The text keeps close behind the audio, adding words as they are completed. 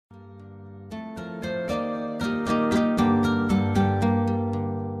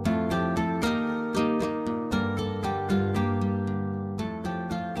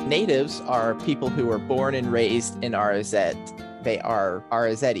Natives are people who were born and raised in RZ. They are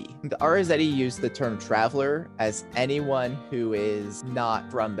RZeti. The RZeti use the term traveler as anyone who is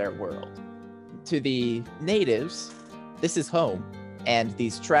not from their world. To the natives, this is home, and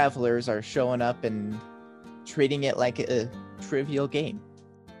these travelers are showing up and treating it like a trivial game.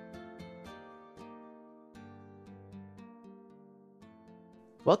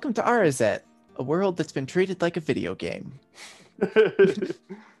 Welcome to RZ, a world that's been treated like a video game.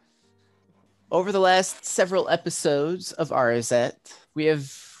 Over the last several episodes of RZ, we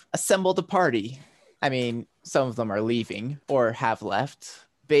have assembled a party. I mean, some of them are leaving or have left.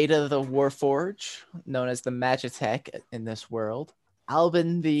 Beta the Warforge, known as the Magitech in this world.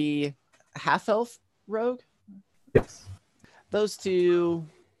 Albin the half-elf rogue? Yes. Those two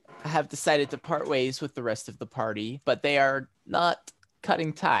have decided to part ways with the rest of the party, but they are not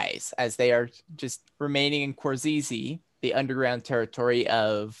cutting ties, as they are just remaining in Korzizi, the underground territory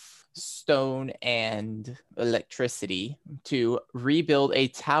of stone and electricity, to rebuild a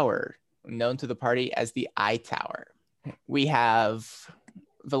tower known to the party as the Eye Tower. We have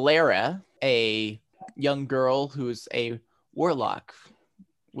Valera, a young girl who's a warlock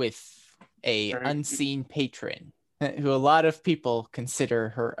with a unseen patron, who a lot of people consider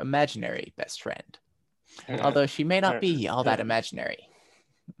her imaginary best friend, although she may not be all that imaginary.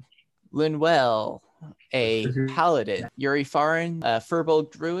 Linwell, a paladin, Yuri Farin, a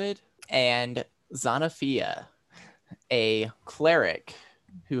Furbolg druid, and Zanafia, a cleric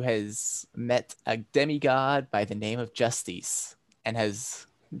who has met a demigod by the name of Justice and has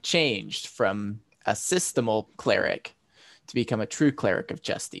changed from a systemal cleric to become a true cleric of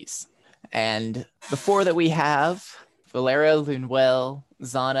Justice. And the four that we have, Valera, Linwell,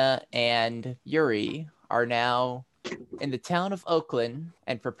 Zana, and Yuri, are now in the town of Oakland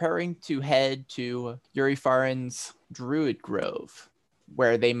and preparing to head to Yuri Farin's Druid Grove,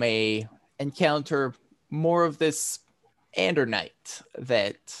 where they may encounter more of this Andronite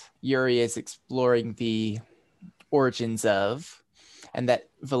that Yuri is exploring the origins of, and that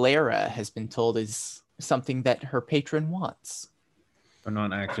Valera has been told is something that her patron wants. But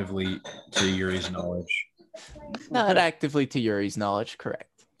not actively to Yuri's knowledge. Not actively to Yuri's knowledge, correct.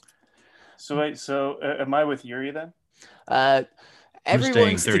 So wait, am I with Yuri then?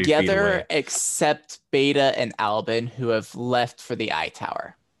 Everyone's 30 feet together away. except Beta and Albin, who have left for the Eye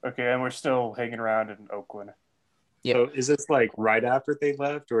Tower. Okay, and we're still hanging around in Oakland. Yep. So is this like right after they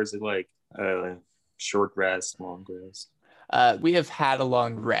left, or is it like short rest, long rest? We have had a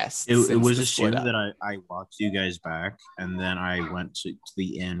long rest. It was the split assumed up. that I walked you guys back, and then I went to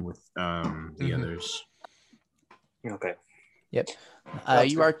the inn with the others. Okay. Yep.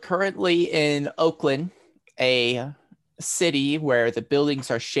 You are currently in Oakland, a city where the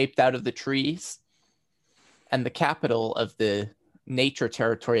buildings are shaped out of the trees, and the capital of the nature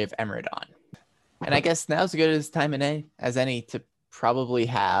territory of Emeridon. And I guess now's as good as time as any to probably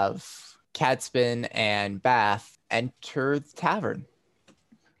have Cadspin and Bath enter the tavern.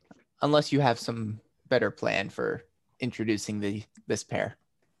 Unless you have some better plan for introducing this pair.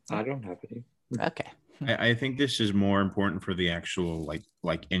 I don't have any. Okay. I think this is more important for the actual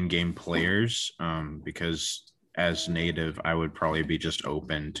like in-game players, because as native, I would probably be just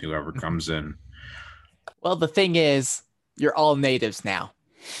open to whoever comes in. Well, the thing is, you're all natives now.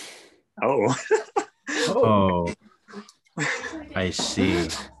 Oh. Oh, I see.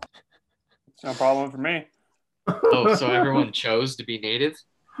 It's no problem for me. Oh, so everyone chose to be native?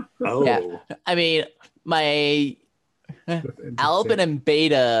 Oh. Yeah. I mean, my Albin and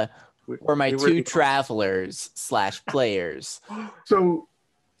Beta were my two travelers / players. So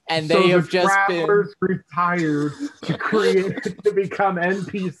and they have the just travelers retired to become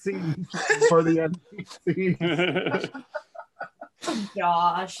NPCs for the NPCs.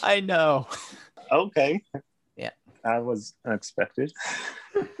 Josh. I know. Okay. Yeah. That was unexpected.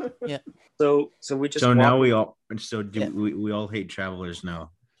 Yeah. So we just So now Yeah. we all hate travelers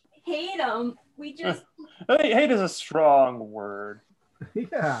now. Hate them. We just Hate is a strong word.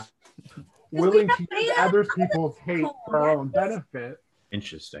 Yeah. Willing to use other people's hate for our own benefit.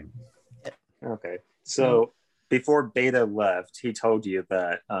 Interesting. Okay. So before Beta left, he told you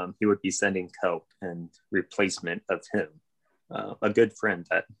that he would be sending Cope in replacement of him, a good friend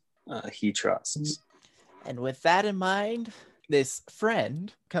that he trusts. And with that in mind, this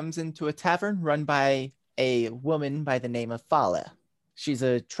friend comes into a tavern run by a woman by the name of Fala. She's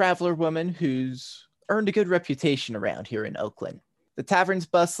a traveler woman who's earned a good reputation around here in Oakland. The tavern's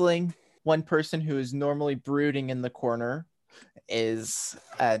bustling. One person who is normally brooding in the corner is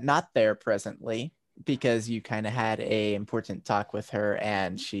not there presently because you kind of had a important talk with her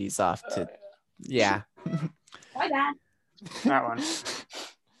and she's off to... Yeah. my bad. That one.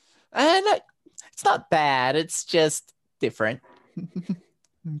 And it's not bad. It's just different.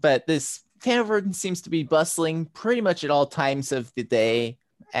 But this tavern seems to be bustling pretty much at all times of the day.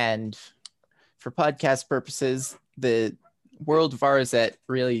 And for podcast purposes, the world of Varzet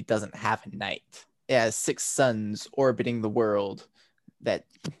really doesn't have a night. It has 6 suns orbiting the world that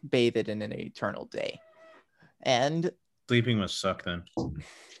bathe it in an eternal day. And Sleeping must suck then.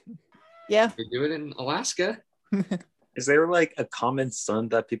 yeah, We do it in Alaska. Is there like a common sun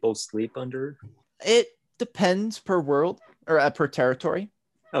that people sleep under? it depends per world or per territory.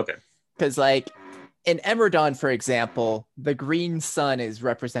 Okay. Because like in Emerdon, for example, the green sun is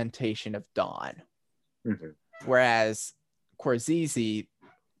representation of dawn. Mhm. Whereas Korzizi,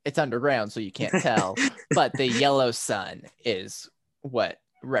 it's underground, so you can't tell. But the yellow sun is what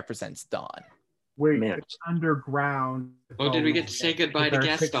represents dawn. Wait, Man. it's underground. Oh, did we get to say goodbye to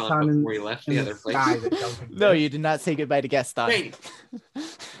There's 6 Gaston sun before we left the other place? sky that don't No, exist. you did not say goodbye to Gaston. Wait,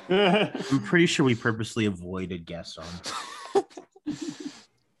 I'm pretty sure we purposely avoided Gaston.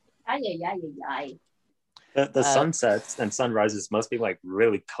 Ay, ay, ay, ay, ay. The sunsets and sunrises must be like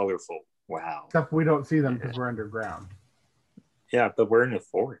really colorful. Wow. Except we don't see them because we're underground. Yeah, but we're in a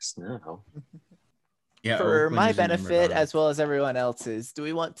forest now. Yeah. For Oakland my is in benefit, Emerdon. as well as everyone else's, do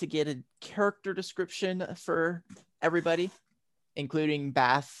we want to get a character description for everybody, including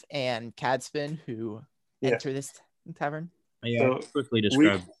Bath and Cadspin, who Yeah. enter this tavern? Yeah, So quickly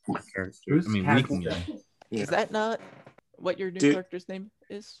describe the character. Who's I mean, we Cadspin? can. Yeah. Is that not what your new Do- character's name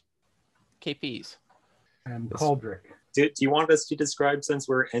is? KP's. And This- Cauldrick. Do you want us to describe since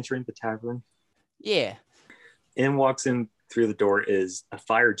we're entering the tavern? Yeah. In walks in through the door is a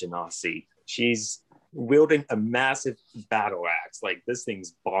fire genasi. She's wielding a massive battle axe. Like this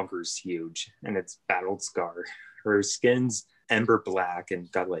thing's bonkers huge and it's battled scar. Her skin's ember black and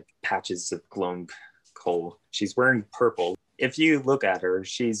got like patches of glowing coal. She's wearing purple. If you look at her,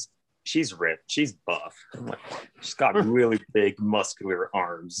 she's ripped. She's buff. Like, she's got really big muscular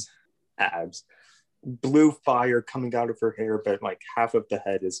arms, abs. Blue fire coming out of her hair, but like half of the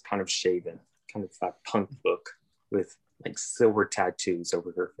head is kind of shaven, kind of that punk look with like silver tattoos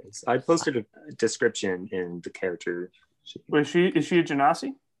over her face. I posted a description in the character. Wait, is she a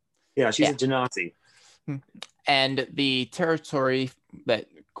Genasi? Yeah, she's Yeah. a genasi. And the territory that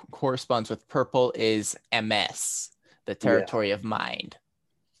corresponds with purple is MS, the territory of mind.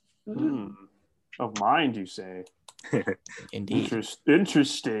 Hmm. Of mind, you say? Indeed.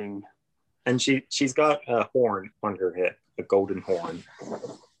 Interesting. And she's got a horn on her hip, a golden horn.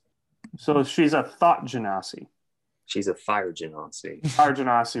 So she's a thought Genasi. She's a fire genasi. Our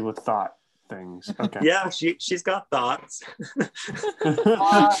Genasi with thought things. Okay. Yeah, she's got thoughts.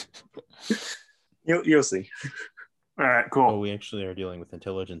 Uh, You'll see. All right, Oh, cool. we actually are dealing with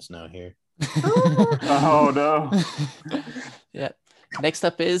intelligence now here. Oh, no. Yeah. Next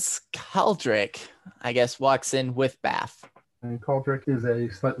up is Caldrick, I guess, walks in with Bath. And Cauldrick is a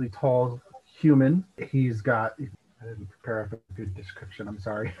slightly tall human. He's got, I didn't prepare up a good description, I'm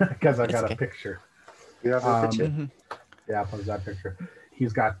sorry, because I It's got okay. a picture. You have a picture? Mhm. Yeah, I'll post that picture.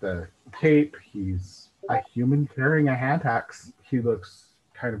 He's got the cape. He's a human carrying a hand axe. He looks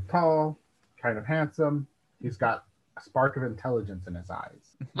kind of tall, kind of handsome. He's got a spark of intelligence in his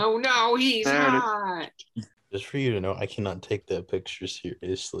eyes. oh no, he's There it is. hot. Just for you to know, I cannot take that picture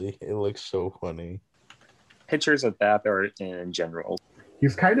seriously. It looks so funny. Pictures of Bath are in general.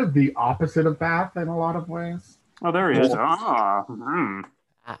 He's kind of the opposite of Bath in a lot of ways. Oh, there he is. Cool. Ah,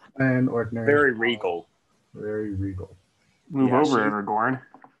 And ordinary. Very regal. Very regal. move Yeah, over, she- Evergorn.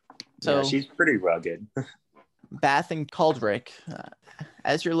 So Yeah, she's pretty rugged. Bath and Caldrick,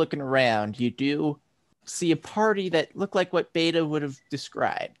 as you're looking around, you do see a party that look like what Beta would have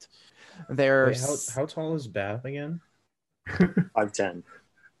described. Wait, There's how tall is Bath again? 5'10".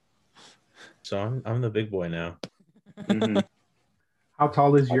 So I'm the big boy now. Mhm. How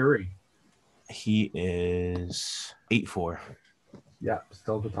tall is Yuri? He is 8'4". Yeah,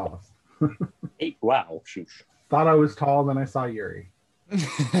 still the tallest. Wow, sheesh. Thought I was tall, then I saw Yuri.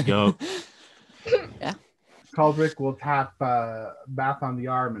 Yo. Caldrick will tap Bath on the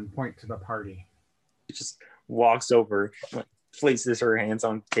arm and point to the party. She just walks over, like, places her hands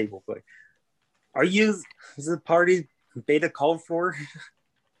on the table. Like, is the party Beta called for?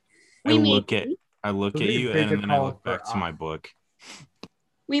 I We may look at be. you Big and then I call look back for to my us. book.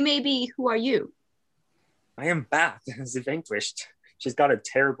 We may be. Who are you? I am Bath, as if vanquished. She's got a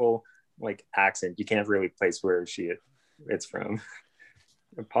terrible like accent. You can't really place where it's from.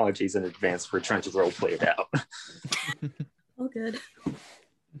 Apologies in advance for trying to role play it out. Oh, good.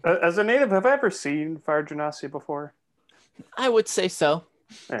 As a native, have I ever seen Fire Genasi before? I would say so.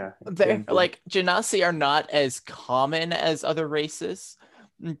 Yeah. They're like Genasi are not as common as other races,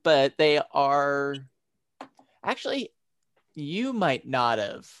 but they are actually, you might not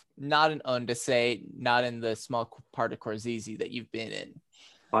have, not in Ondase, not in the small part of Korzizi that you've been in.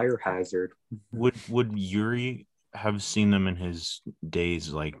 Fire hazard. Would Yuri have seen them in his days,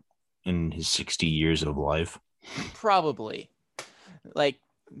 like in his 60 years of life? Probably. Like,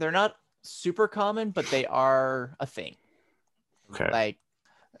 they're not super common, but they are a thing. Okay. Like,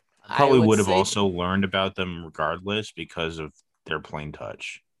 Probably would have say, also learned about them regardless because of their plain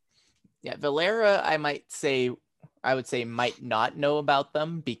touch. Yeah, Valera, I would say might not know about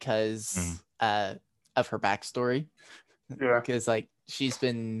them because of her backstory. Yeah. Because like she's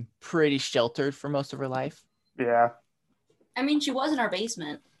been pretty sheltered for most of her life. Yeah. I mean, she was in our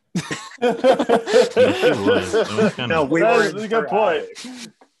basement. It was kind No, of we That were is in a good her point.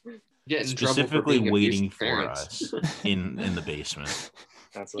 attic. Get in specifically trouble for being waiting abusive for parents. us in the basement.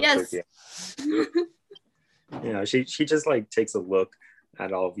 That's what Yes. Yeah, she just like takes a look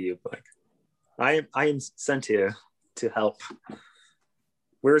at all of you, like, I am sent here to help.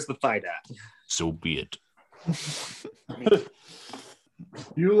 Where's the fight at? So be it.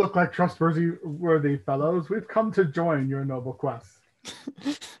 You look like trustworthy fellows. We've come to join your noble quest.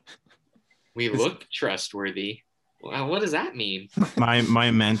 We look trustworthy. Wow, what does that mean?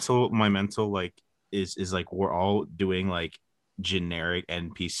 My mental like is like we're all doing like generic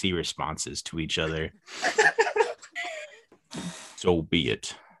NPC responses to each other. So be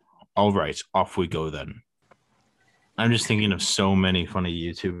it. All right, off we go then. I'm just thinking of so many funny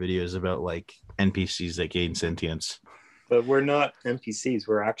YouTube videos about like NPCs that gain sentience. But we're not NPCs,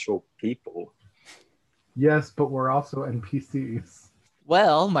 we're actual people. Yes, but we're also NPCs.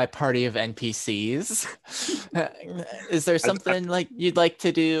 Well, my party of NPCs. Is there something like you'd like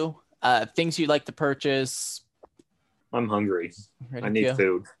to do? Things you'd like to purchase? I'm hungry. Ready I to need go?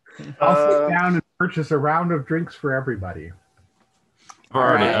 food. I'll sit down and purchase a round of drinks for everybody.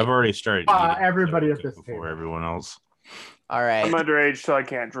 I've already started eating, everybody so at this before table. everyone else. All right. I'm underage, so I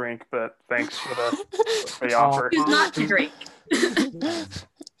can't drink, but thanks for the offer. Choose not to drink.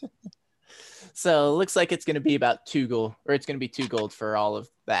 So it looks like it's going to be about 2 gold, or it's going to be 2 gold for all of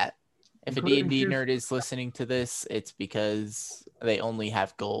that. If a Including D&D shoes. nerd is listening to this, it's because they only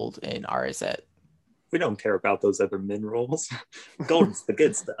have gold in RZ. We don't care about those other minerals. Gold is the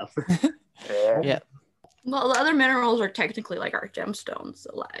good stuff. Yeah. Well, the other minerals are technically like our gemstones,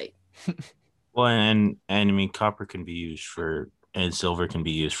 so like. Well, and I mean, copper can be used for, and silver can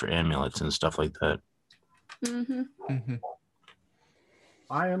be used for amulets and stuff like that. Mm-hmm. Mm-hmm.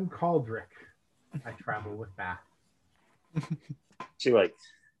 I am Caldric. I travel with that.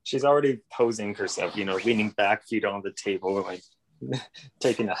 She's already posing herself, leaning back, feet on the table, like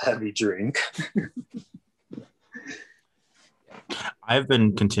taking a heavy drink.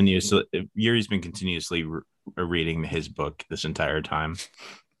 Yuri's been continuously reading his book this entire time.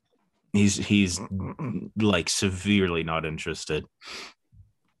 He's like severely not interested.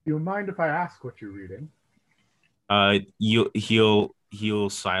 Do you mind if I ask what you're reading? He'll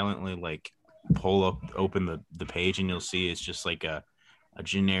silently like open the page, and you'll see it's just like a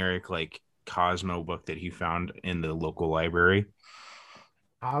generic like Cosmo book that he found in the local library.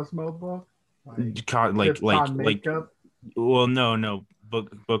 Cosmo book? Makeup? Well, no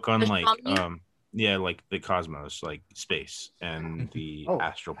book on like Astronomy? like the cosmos, like space and the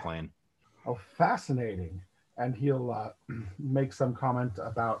astral plane. Oh, fascinating. And he'll make some comment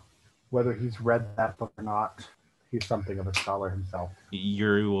about whether he's read that book or not. He's something of a scholar himself.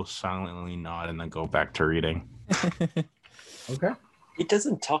 Yuri will silently nod and then go back to reading. Okay. He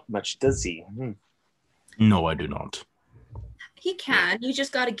doesn't talk much, does he? No, I do not. He can. You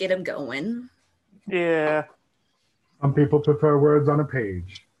just got to get him going. Yeah. Some people prefer words on a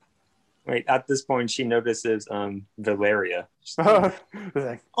page. Right, at this point, she notices Valeria.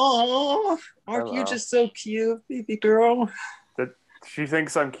 Like, Oh, aren't you Hello. just so cute, baby girl? she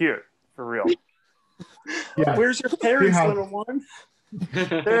thinks I'm cute, for real. Yeah. Where's your parents, have- little one?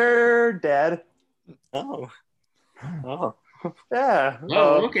 They're dead. Oh. Yeah.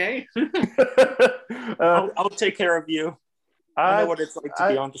 Oh, okay. I'll take care of you. I know what it's like to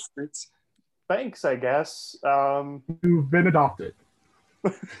be on the streets. Thanks, I guess. You've been adopted.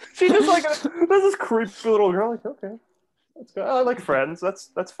 She just like there's this creepy little girl. Like, okay, that's good. I like friends.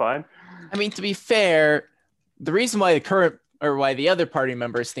 That's fine. I mean, to be fair, the reason why the other party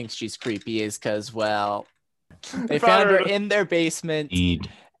members think she's creepy is because, well, they found her in their basement,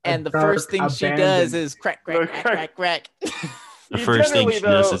 and the first thing she does is crack, crack, crack, crack, crack. The first thing she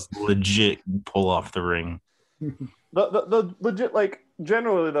does is legit pull off the ring. The legit, like,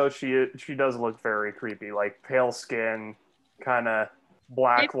 generally though, she does look very creepy, like pale skin, kind of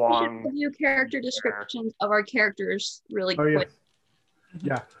black Maybe we should long. review character descriptions of our characters really quick. Yes.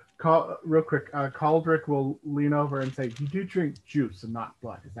 Yeah. Real quick, Caldric will lean over and say, "You do drink juice and not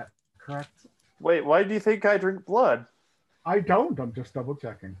blood. Is that correct?" Wait, why do you think I drink blood? I don't. I'm just double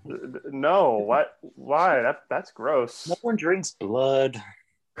checking. No, what? Why? That's gross. No one drinks blood.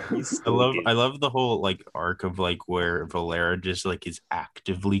 I love the whole like arc of like where Valera just like is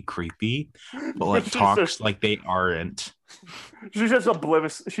actively creepy, but like She's talks just- like they aren't. She's just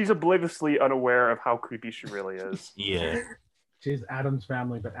oblivious. She's obliviously unaware of how creepy she really is. Yeah. She's Adam's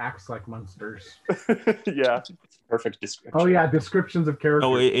family, but acts like monsters. Yeah. Perfect description. Oh yeah, descriptions of characters.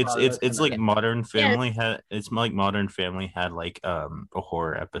 Oh, it's That's it's like nice. Modern Family had. It's like Modern Family had like a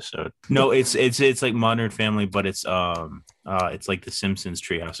horror episode. No, it's like Modern Family, but it's like The Simpsons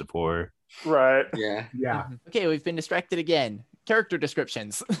Treehouse of Horror. Right. Yeah. Yeah. Okay, we've been distracted again. Character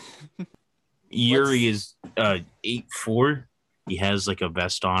descriptions. Yuri is 8'4". He has like a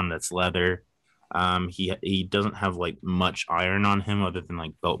vest on that's leather. He doesn't have like much iron on him other than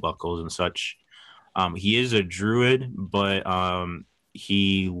like belt buckles and such. He is a druid, but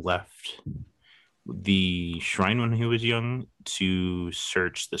he left the shrine when he was young to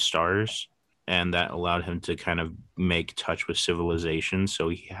search the stars, and that allowed him to kind of make touch with civilization. So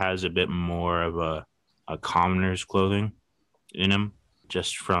he has a bit more of a commoner's clothing in him,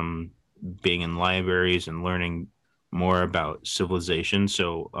 just from being in libraries and learning more about civilization.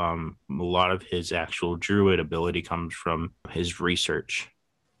 So a lot of his actual druid ability comes from his research.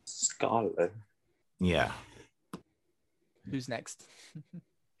 Scholar. Yeah. Who's next?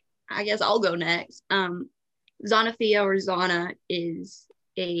 I guess I'll go next. Zanafia or Zana is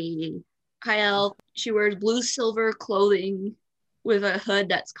a high elf. She wears blue silver clothing with a hood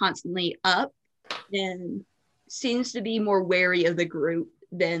that's constantly up and seems to be more wary of the group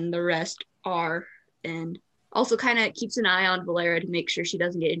than the rest are, and also kind of keeps an eye on Valera to make sure she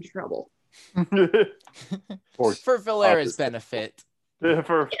doesn't get into trouble. For Valera's benefit.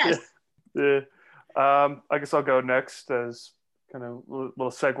 Yes. Yeah. I guess I'll go next as kind of a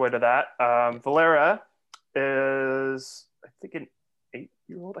little segue to that. Valera is, I think, an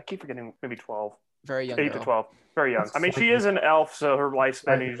 8-year-old. I keep forgetting, maybe 12. Very young 8 girl. to 12. Very young. That's I mean, she like- is an elf, so her lifespan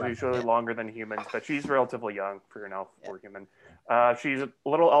Right, is right. usually Yeah. longer than humans, but she's relatively young for an elf Yeah. or human. She's a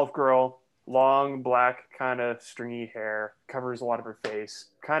little elf girl, long, black, kind of stringy hair, covers a lot of her face,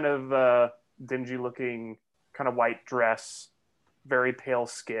 kind of dingy looking, kind of white dress, very pale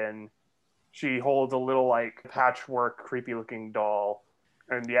skin. She holds a little like patchwork, creepy looking doll.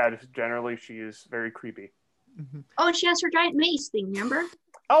 And yeah, just generally she is very creepy. Oh, and she has her giant mace thing, remember?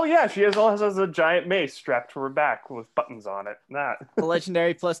 Oh yeah, she also has a giant mace strapped to her back with buttons on it. That. The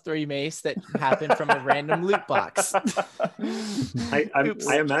legendary +3 mace that happened from a random loot box. Oops.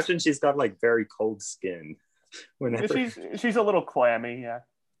 I imagine she's got like very cold skin. Whenever, She's a little clammy, yeah.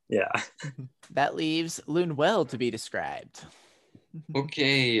 yeah. That leaves Lunwell to be described.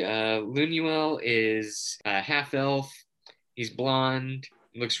 Okay, Lunuel is half elf. He's blonde,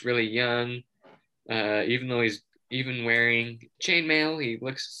 looks really young. Even though he's even wearing chainmail, he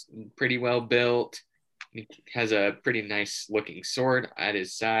looks pretty well built. He has a pretty nice looking sword at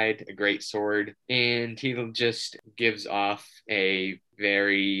his side, a great sword, and he just gives off a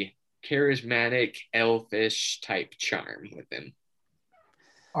very charismatic, elfish type charm with him.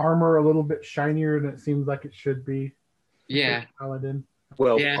 Armor a little bit shinier than it seems like it should be. Yeah, Paladin.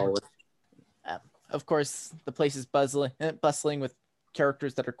 Well Yeah. polished. Of course, the place is bustling with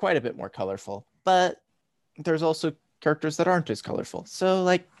characters that are quite a bit more colorful, but there's also characters that aren't as colorful. So,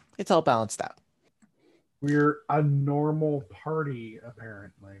 like, it's all balanced out. We're a normal party,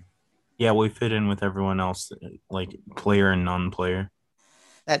 apparently. Yeah, we fit in with everyone else, like player and non-player.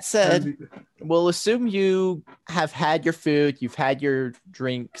 That said, we'll assume you have had your food, you've had your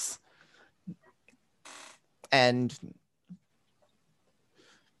drinks, and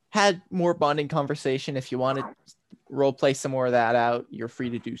had more bonding conversation. If you want to role play some more of that out, you're free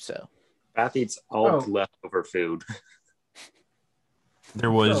to do so. Bath eats all Oh. leftover food.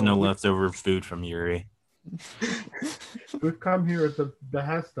 There was So no we- leftover food from Yuri. We've come here at the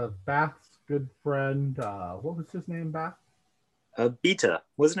behest of Bath's good friend. What was his name, Bath? Beta.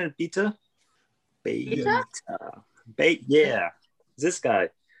 Wasn't it Beta? Beta? Yeah. This guy.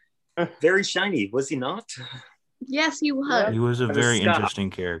 Very shiny, was he not? Yes, he was. He was a And very Scott. interesting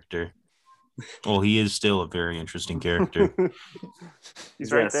character. Well, he is still a very interesting character.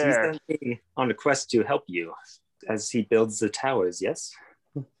 He's right Yes, there. He sent me on a quest to help you as he builds the towers, yes?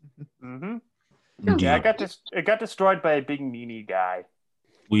 Mm-hmm. Indeed. Yeah, it got destroyed by a big meanie guy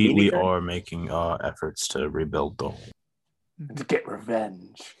we are making efforts to rebuild though. to get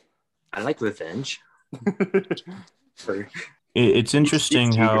revenge. I like revenge. For- It's interesting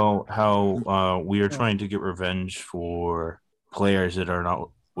It's how we are trying to get revenge for players that are not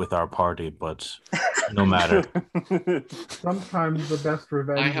with our party, but no matter. Sometimes the best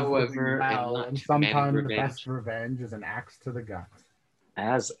revenge is however, living am well, not and a man of sometimes the revenge. best revenge is an axe to the gut.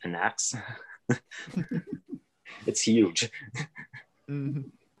 As an axe. It's huge.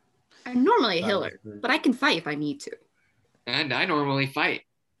 Mhm. I'm normally a That healer, was the- but I can fight if I need to. And I normally fight,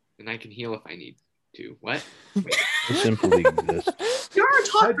 and I can heal if I need to. What? I simply exist. You're a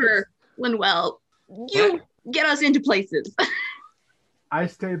talker, Linwell. You get us into places. I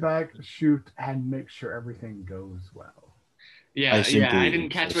stay back, shoot, and make sure everything goes well. Yeah, I simply I didn't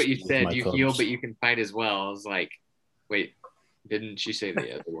catch what you exist with said. my You heal, thumbs. but you can fight as well. I was like, wait, didn't she say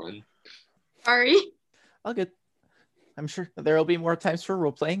the other one? Sorry. All good. I'm sure there will be more times for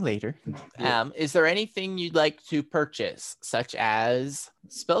role playing later. Is there anything you'd like to purchase, such as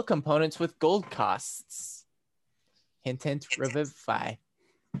spell components with gold costs? Hint, hint, revivify.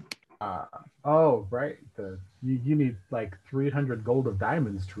 Oh, right. You need like 300 gold of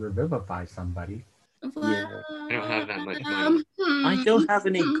diamonds to revivify somebody. Yeah. I don't have that much money. I don't have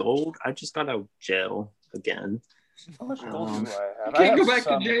any gold. I just got out of jail again. How much gold do I have? You I can't have go back to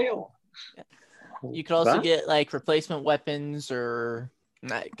some jail. You could also What? get like replacement weapons, or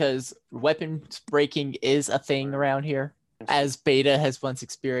because weapons breaking is a thing around here, as Beta has once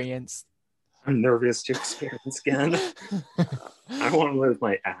experienced. I'm nervous to experience again. I want to live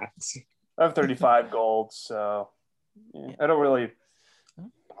my axe. I have 35 gold, so yeah, I don't really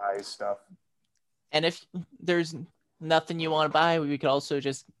buy stuff. And if there's nothing you want to buy, we could also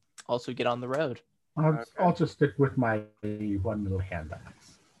just get on the road. I'll just stick with my one little hand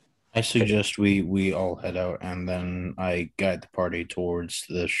axe. I suggest we all head out, and then I guide the party towards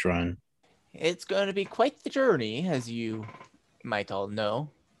the shrine. It's going to be quite the journey, as you might all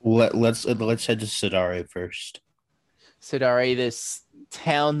know. Let's head to Sidare first. Sidari, this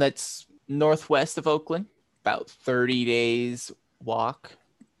town that's northwest of Oakland, about 30 days walk.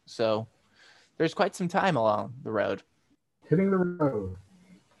 So there's quite some time along the road. Hitting the road.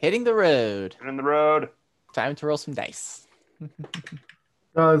 Hitting the road. And in the road. Time to roll some dice.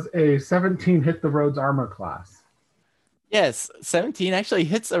 Does a 17 hit the road's armor class? Yes, 17 actually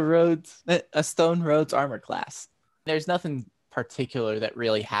hits a stone road's armor class. There's nothing particular that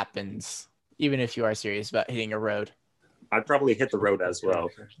really happens, even if you are serious about hitting a road. I'd probably hit the road as well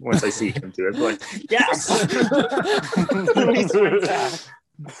once I see him do it. Like, yes!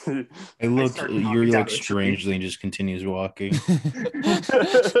 I look, start Yuri knocking down looks a tree. strangely and just continues walking.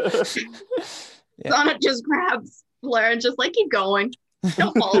 Yeah. Sonic just grabs Blair and just like, keep going.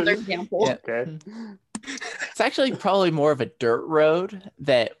 Don't follow their example. Yeah. Okay. It's actually probably more of a dirt road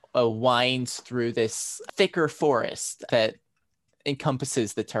that winds through this thicker forest that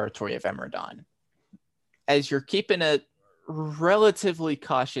encompasses the territory of Emerdon. As you're keeping a relatively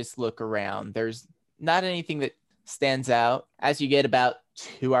cautious look around, there's not anything that stands out. As you get about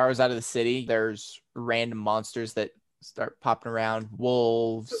 2 hours out of the city, there's random monsters that start popping around.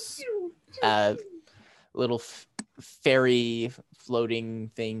 Wolves, little fairy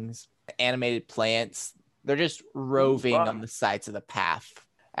floating things, animated plants. They're just roving fun. on the sides of the path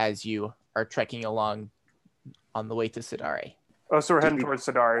as you are trekking along on the way to Sidari. Oh, so we're heading towards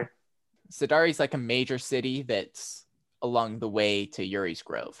Sidari. Sidari's like a major city that's along the way to Yuri's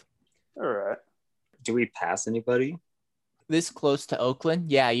Grove. All right. Do we pass anybody? This close to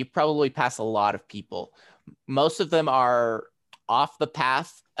Oakland, yeah, you probably pass a lot of people. Most of them are off the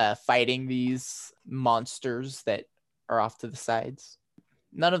path, fighting these monsters that are off to the sides.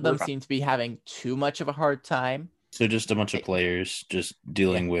 None of them seem to be having too much of a hard time. So just a bunch of players just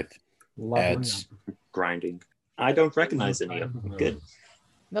dealing with Lovely. ads. Grinding. I don't recognize any of them. Good.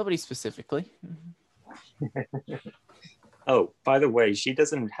 Nobody specifically. Oh, by the way, she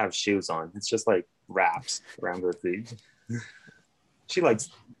doesn't have shoes on. It's just like wraps around her feet. She likes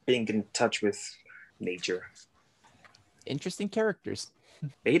being in touch with nature. Interesting characters.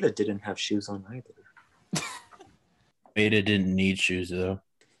 Beta didn't have shoes on either. Beta didn't need shoes though.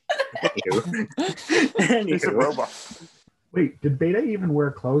 He's a robot. Wait, did Beta even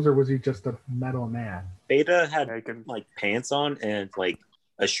wear clothes, or was he just a metal man? Beta had Naked. like pants on and like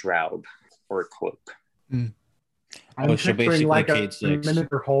a shroud or a cloak. I'm Oh, so picturing basically like a Cade 6.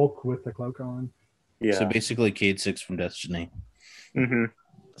 miniature Hulk with the cloak on. Yeah. So basically Cade 6 from Destiny. Mm-hmm.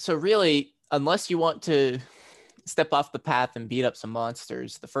 So really, unless you want to step off the path and beat up some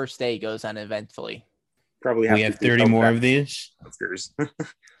monsters, the first day goes uneventfully. Probably We have 30 more of these. monsters.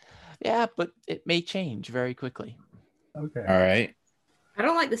 Yeah, but it may change very quickly. Okay. All right. I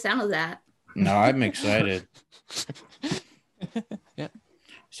don't like the sound of that. No, I'm excited. Yeah.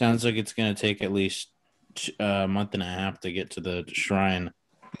 Sounds like it's going to take at least a month and a half to get to the shrine.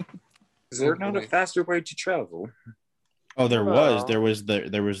 Is there Oh, not a boy. faster way to travel? Oh, there Oh. was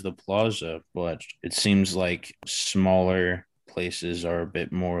the plaza, but it seems like smaller places are a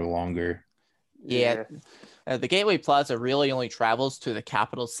bit more longer. Yeah. The Gateway Plaza really only travels to the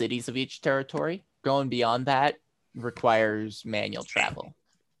capital cities of each territory. Going beyond that requires manual travel.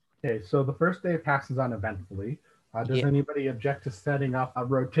 Okay, so the first day passes uneventfully. Does Yeah. anybody object to setting up a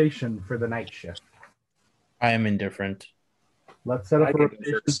rotation for the night shift? I am indifferent. Let's set up I a can go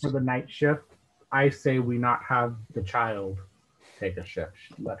rotation first. for the night shift. I say we not have the child take a shift.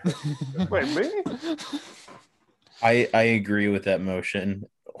 Let her. Wait, me? I agree with that motion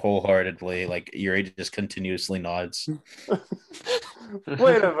wholeheartedly. Like Yuri just continuously nods.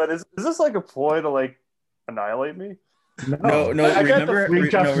 Wait a minute. Is this like a ploy to like annihilate me? No, I get remember, the- We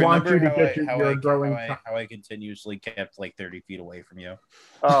just want remember you to how get I, your growing child. how I continuously kept like 30 feet away from you.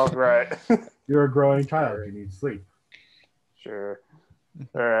 Oh, right. You're a growing child. You need sleep. Sure.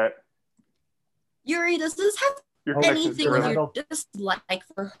 All right. Yuri, does this have Your Oh, connection's anything with terrific. your dislike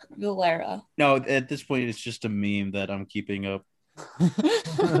for Valera? No, at this point it's just a meme that I'm keeping up.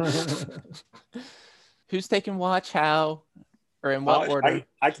 Who's taking watch? How? Or in what order?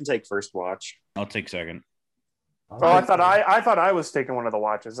 I can take first watch. I'll take second. Oh, I thought I was taking one of the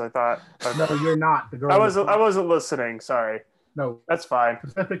watches. I thought. No, you're not. The girl. I wasn't listening. Sorry. No, That's fine.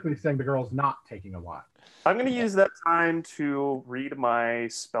 specifically saying the girl's not taking a watch. I'm gonna use that time to read my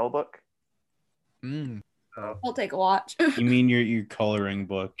spell book. Mm. I'll take a watch. You mean your coloring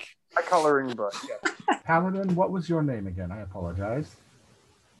book? My coloring book. Yeah. Paladin, what was your name again? I apologize.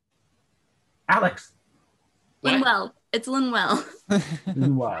 Alex. What? Linwell. It's Linwell.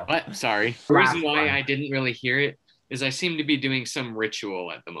 Wow. What? Sorry. The reason why I didn't really hear it is I seem to be doing some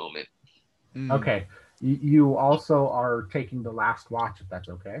ritual at the moment. Mm. Okay. You also are taking the last watch, if that's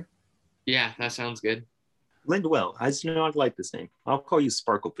okay. Yeah, that sounds good. Lindwell, I do not like this name. I'll call you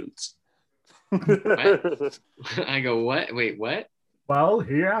Sparkle Boots. What? I go, what? Wait, what? Well,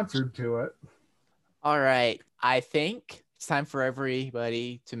 he answered to it. All right. I think it's time for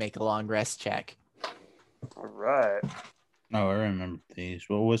everybody to make a long rest check. All right. Oh, I remember these.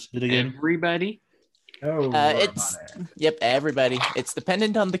 What was it again? Everybody? Oh, It's yep, everybody. It's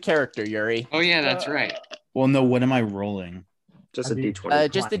dependent on the character, Yuri. Oh, yeah, that's right. Well, no, what am I rolling? Just I a mean,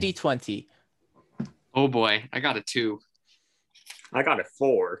 D20. Just a D20. Oh, boy. I got a 2. I got a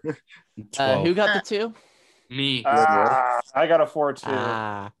 4. 12. Who got the 2? Me. I got a 4 too.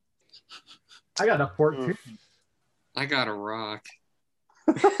 Ah. I got a 14. I got a rock.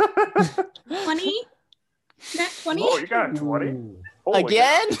 20? Nat 20? Oh, you got a 20. Ooh. Holy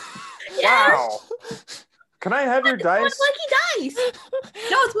Again? Wow. Can I have your It's dice? lucky dice.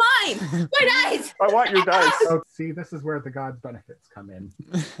 No, it's mine. My dice. I want your dice. Oh, see, this is where the god's benefits come in.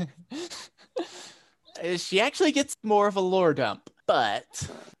 She actually gets more of a lore dump, but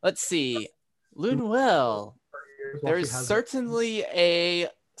let's see. Lunwell, there's certainly a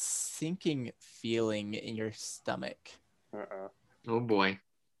sinking feeling in your stomach. Uh-uh. Oh, boy.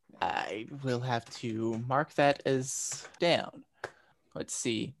 I will have to mark that as down. Let's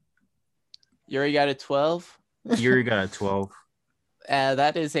see. Yuri got a 12. Yuri got a 12.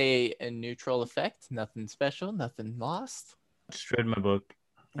 That is a neutral effect. Nothing special, nothing lost. Just read my book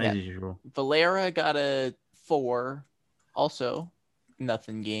as usual. Valera got a 4. Also,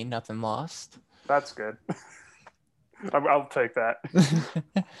 nothing gained, nothing lost. That's good. I'll take that.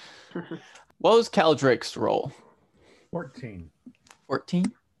 What was Caldrick's roll? 14.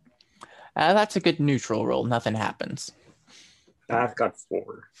 14? That's a good neutral roll. Nothing happens. I've got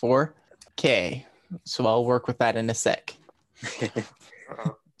 4. 4? Okay. So I'll work with that in a sec.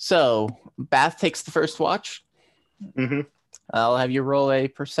 Uh-oh. So, Bath takes the first watch. Mhm. I'll have you roll a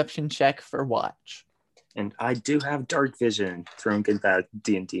perception check for watch. And I do have dark vision, throwing in that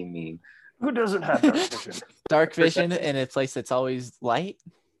D&D meme. Who doesn't have dark vision? Dark vision in a place that's always light.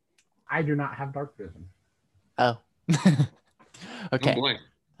 I do not have dark vision. Oh. Okay. Oh, boy.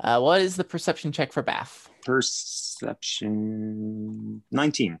 What is the perception check for Bath? Perception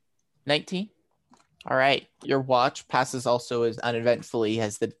 19. 19? All right. Your watch passes also as uneventfully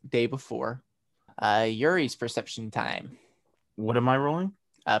as the day before. Yuri's perception time. What am I rolling?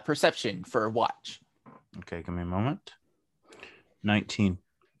 Perception for watch. Okay, give me a moment. 19.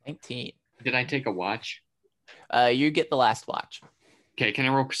 19. Did I take a watch? You get the last watch. Okay, can I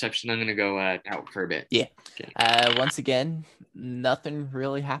roll perception? I'm going to go out for a bit. Yeah. Okay. Once again, nothing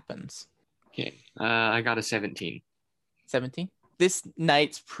really happens. Okay. I got a 17. 17? This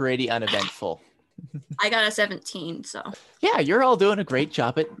night's pretty uneventful. I got a 17, so. Yeah, you're all doing a great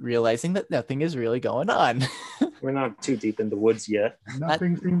job at realizing that nothing is really going on. We're not too deep in the woods yet.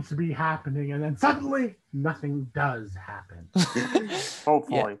 Nothing seems to be happening, and then suddenly nothing does happen.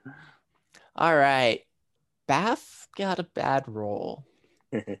 Hopefully. All right. Bath, got a bad roll.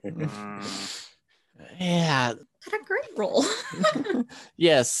 Mm. Yeah. Got a great roll.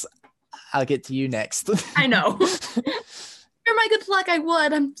 Yes, I'll get to you next. I know. You're my good luck. I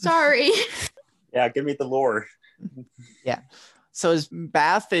would. I'm sorry. Yeah, give me the lore. So as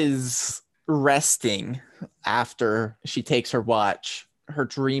Bath is resting after she takes her watch, her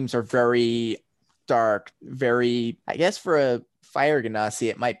dreams are very dark, very, I guess for a fire ganassi,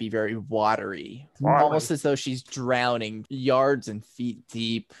 it might be very watery. Watery. Almost as though she's drowning yards and feet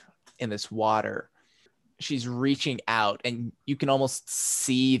deep in this water. She's reaching out and you can almost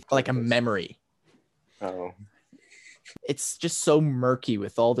see like a memory. Oh. It's just so murky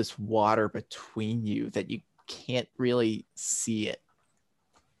with all this water between you that you can't really see it.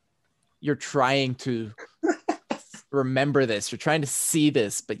 You're trying to remember this. You're trying to see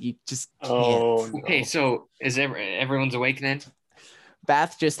this, but you just can't. Oh, no. Okay, so is everyone's awake then?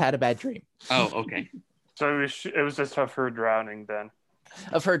 Bath just had a bad dream Oh, okay. So it was just of her drowning then.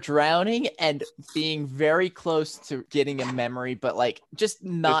 of her drowning and being very close to getting a memory, but like just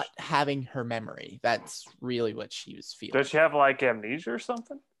not having her memory. That's really what she was feeling. Does she have like amnesia or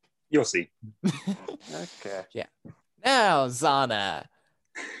something? You'll see. Okay. Now, Zana,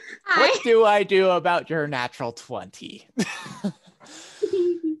 Hi. what do I do about your natural 20?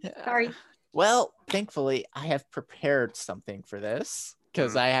 Sorry. Well, thankfully, I have prepared something for this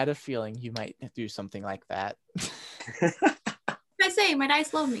because I had a feeling you might do something like that. I say my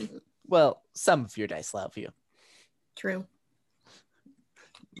dice love me. Well, some of your dice love you. True.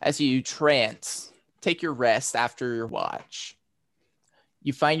 As you take your rest after your watch,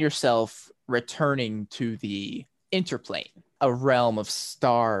 you find yourself returning to the interplane, a realm of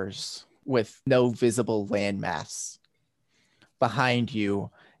stars with no visible landmass. Behind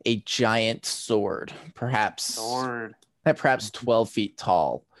you, a giant sword, perhaps 12 feet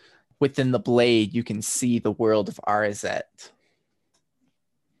tall. Within the blade, you can see the world of Arazet.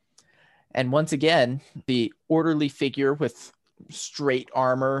 And once again, the orderly figure with straight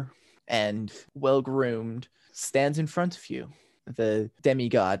armor and well-groomed stands in front of you, the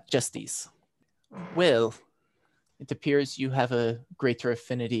demigod Justice. Well, it appears you have a greater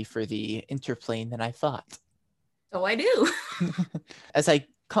affinity for the interplane than I thought. So I do. As I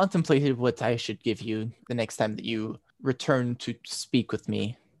contemplated what I should give you the next time that you return to speak with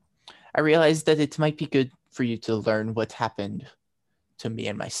me, I realized that it might be good for you to learn what happened to me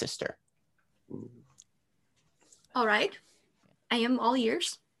and my sister. All right. I am all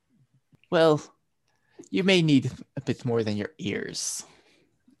ears. Well, you may need a bit more than your ears,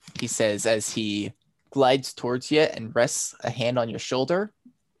 he says as he glides towards you and rests a hand on your shoulder.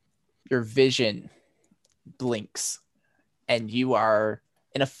 Your vision blinks, and you are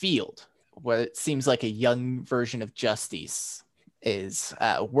in a field where it seems like a young version of Justice is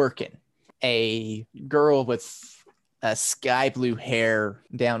working. A girl with sky blue hair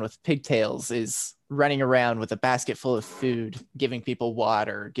down with pigtails is running around with a basket full of food, giving people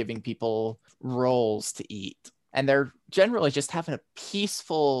water, giving people rolls to eat. And they're generally just having a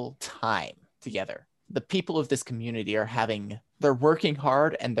peaceful time together. The people of this community they're working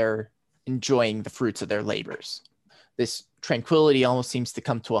hard and they're enjoying the fruits of their labors. This tranquility almost seems to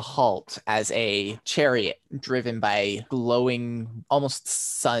come to a halt as a chariot driven by glowing, almost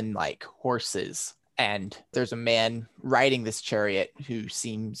sun-like horses. And there's a man riding this chariot who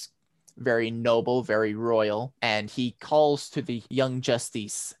seems very noble, very royal. And he calls to the young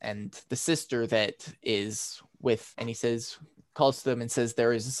Justice and the sister that is with, and calls to them and says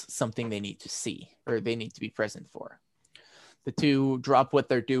there is something they need to see or they need to be present for. The two drop what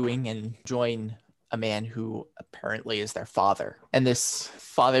they're doing and join a man who apparently is their father. And this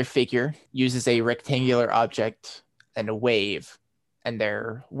father figure uses a rectangular object and a wave, and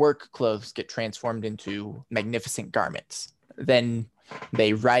their work clothes get transformed into magnificent garments. Then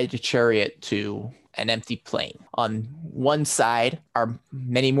they ride a chariot to an empty plain. On one side are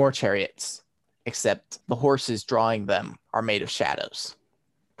many more chariots, except the horses drawing them are made of shadows.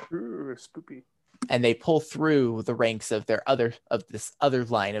 Ooh, spoopy. And they pull through the ranks of this other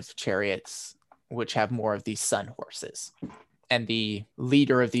line of chariots, which have more of these sun horses. And the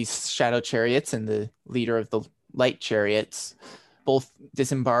leader of these shadow chariots and the leader of the light chariots both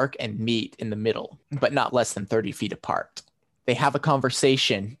disembark and meet in the middle, but not less than 30 feet apart. They have a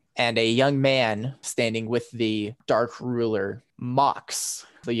conversation, and a young man standing with the dark ruler mocks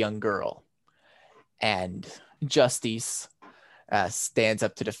the young girl. And Justice stands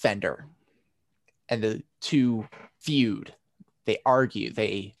up to defend her. And the two feud. They argue.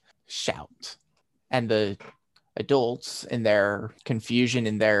 They shout. And the adults, in their confusion,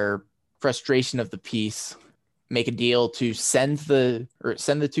 in their frustration of the peace, make a deal to send the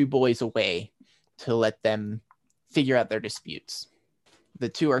two boys away to let them figure out their disputes. The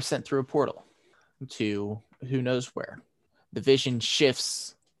two are sent through a portal to who knows where. The vision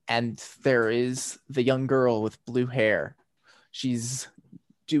shifts, and there is the young girl with blue hair. She's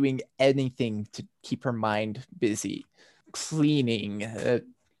doing anything to keep her mind busy, cleaning,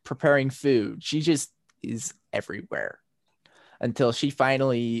 preparing food. She just is everywhere until she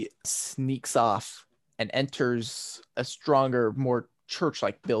finally sneaks off and enters a stronger, more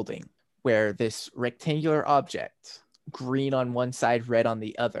church-like building where this rectangular object, green on one side, red on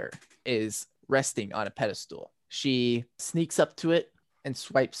the other, is resting on a pedestal. She sneaks up to it and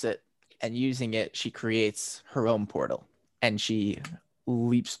swipes it, and using it, she creates her own portal, and she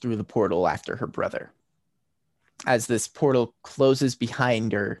leaps through the portal after her brother. As this portal closes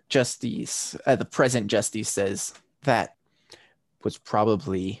behind her, the present Justice says, that was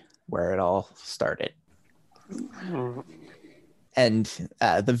probably where it all started. And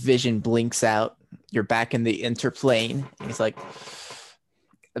the vision blinks out. You're back in the interplane. He's like,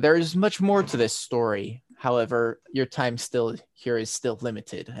 there's much more to this story. However, your time here is still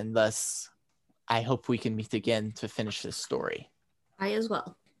limited, and thus I hope we can meet again to finish this story. I as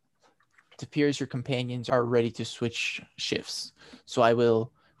well. It appears your companions are ready to switch shifts, so I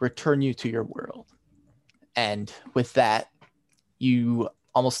will return you to your world. And with that, you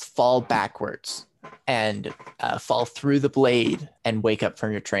almost fall backwards and fall through the blade and wake up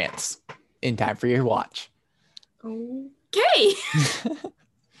from your trance in time for your watch. Okay.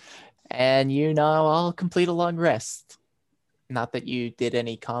 And you now all complete a long rest. Not that you did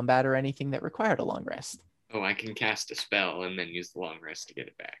any combat or anything that required a long rest. Oh, I can cast a spell and then use the long rest to get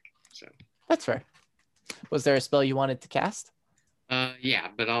it back. So that's fair. Was there a spell you wanted to cast? Yeah,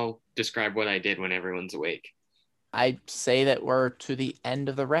 but I'll describe what I did when everyone's awake. I'd say that we're to the end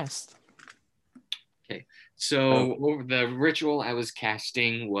of the rest. Okay, so the ritual I was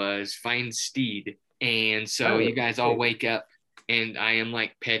casting was Find Steed. And so you guys all wake up, and I am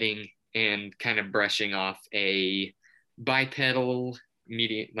like petting and kind of brushing off a bipedal,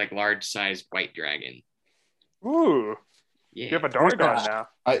 medium, like large-sized white dragon. Ooh. Yeah. You have a dog on now.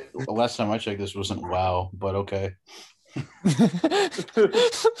 Last time I checked, this wasn't WoW, but okay.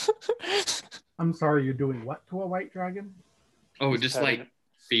 I'm sorry, you're doing what to a white dragon? Oh, just like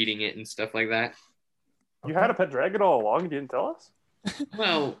feeding it and stuff like that. You had a pet dragon all along and you didn't tell us?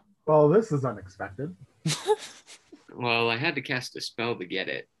 Well, this is unexpected. Well, I had to cast a spell to get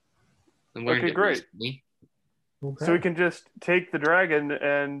it. I learned it great. recently. Okay. So we can just take the dragon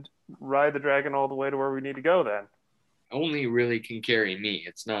and ride the dragon all the way to where we need to go then. Only really can carry me.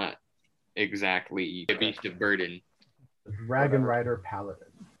 It's not exactly a beast of burden. Dragon Rider Paladin.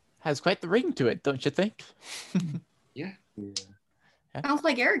 Has quite the ring to it, don't you think? Yeah. Sounds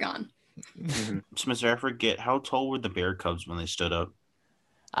like Aragon. Spencer, I forget, how tall were the bear cubs when they stood up?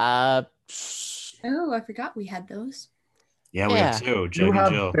 Oh, I forgot we had those. Yeah, we had two. Jug You and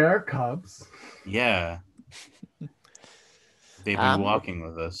have Jill. bear cubs. Yeah. They've been walking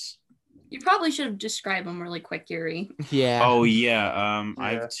with us. You probably should have described them really quick, Yuri. Yeah. Oh, yeah.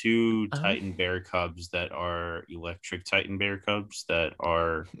 I have two Titan bear cubs that are electric Titan bear cubs that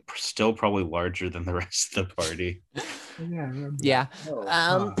are still probably larger than the rest of the party. Yeah.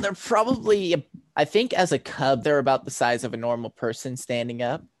 They're probably, I think as a cub, they're about the size of a normal person standing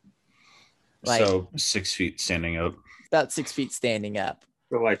up. So 6 feet standing up. About 6 feet standing up.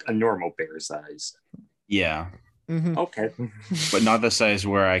 So like a normal bear size. Yeah. Mm-hmm. Okay. But not the size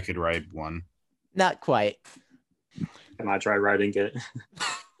where I could ride one. Not quite. Can I try riding it?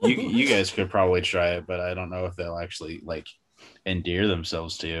 You guys could probably try it, but I don't know if they'll actually like endear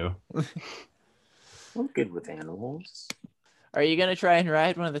themselves to you. I'm good with animals. Are you gonna try and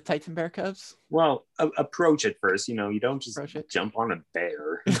ride one of the Titan bear cubs? Well, approach it first. You don't just jump on a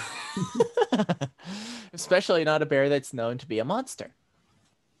bear. Especially not a bear that's known to be a monster.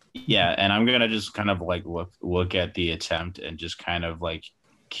 Yeah, and I'm gonna just kind of like look at the attempt and just kind of like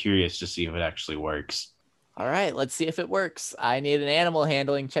curious to see if it actually works. All right, let's see if it works. I need an animal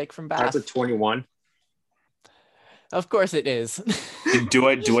handling check from Bath. That's a 21. Of course it is. do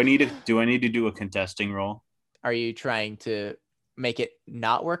I need to do a contesting roll? Are you trying to make it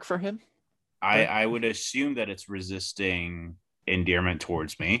not work for him? I would assume that it's resisting endearment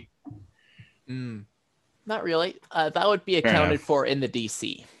towards me. Not really. That would be accounted for in the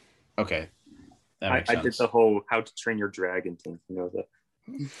DC. Okay. I did the whole how to train your dragon thing. You know that.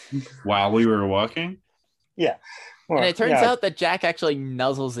 While we were walking? Yeah. Well, and it turns out that Jack actually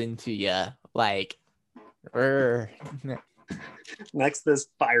nuzzles into you like. Next, this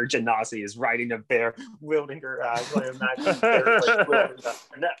fire genasi is riding a bear, wielding her I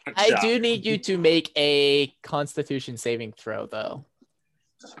do need you to make a Constitution saving throw, though.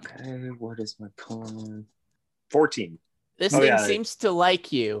 Okay, what is my con? 14. This Oh, thing yeah. seems to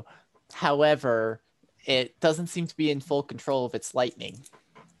like you. However, it doesn't seem to be in full control of its lightning.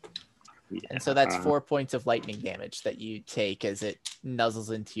 Yeah. And so that's 4 points of lightning damage that you take as it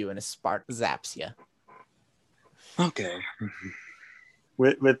nuzzles into you and a spark zaps you. Okay.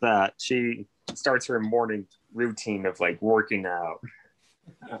 With that, she starts her morning routine of like working out.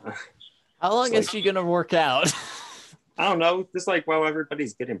 How long is she gonna work out? I don't know, just like while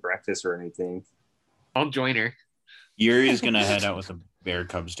everybody's getting breakfast or anything. I'll join her. Yuri's gonna head out with the bear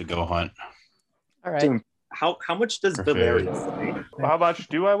cubs to go hunt. All right. Dude, how much does Prepared. Valerius weigh? How much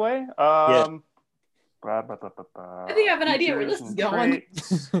do I weigh? I think I have an idea where this is going.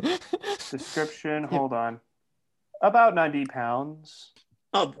 Description. Hold on. About 90 pounds.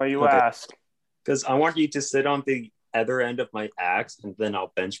 Oh, Why you okay. ask? Because I want you to sit on the other end of my axe and then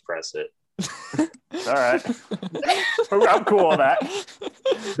I'll bench press it. All right. I'm cool with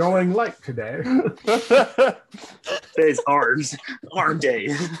that. Going light today. Today's arms. Arm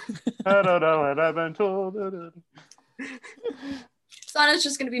day. I don't know what I've been told. Sana's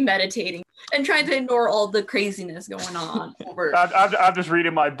just going to be meditating and trying to ignore all the craziness going on. I'm just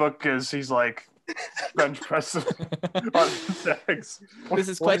reading my book because he's like bench press on his legs. This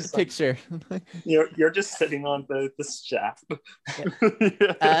is quite the picture. You're just sitting on the shaft.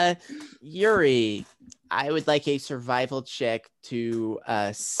 Yuri, I would like a survival check to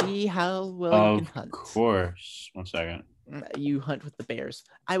see how well you can hunt. Of course. 1 second. You hunt with the bears.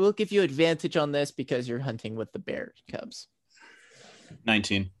 I will give you advantage on this because you're hunting with the bear cubs.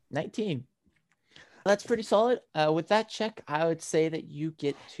 19. 19. That's pretty solid. With that check, I would say that you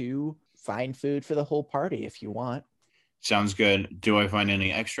get to find food for the whole party if you want. Sounds good. Do I find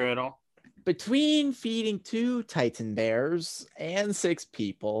any extra at all? Between feeding 2 Titan bears and 6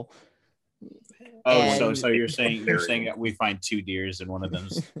 people. Oh, and- so you're saying that we find 2 deers and one of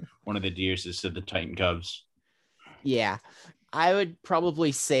the deers is to the Titan cubs. Yeah. I would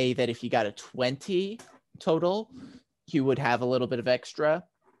probably say that if you got a 20 total, you would have a little bit of extra.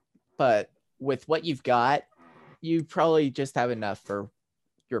 But with what you've got, you probably just have enough for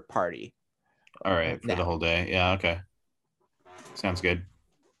your party. All right, for the whole day. Yeah, okay. Sounds good.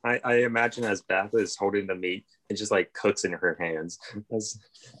 I imagine as Beth is holding the meat, it just like cooks in her hands. There's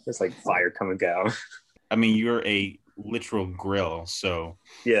like fire coming out. I mean, you're a literal grill, so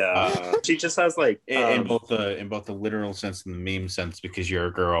yeah. She just has like in both the literal sense and the meme sense because you're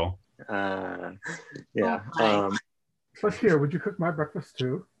a girl. Yeah. But here, would you cook my breakfast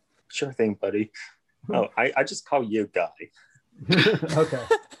too? Sure thing, buddy. Oh, I just call you Guy. Okay.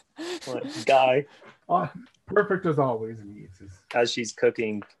 What, Guy. Perfect as always, As she's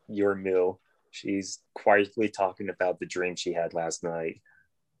cooking your meal, she's quietly talking about the dream she had last night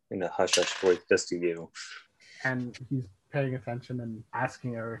in a hush-hush voice just to you. And he's paying attention and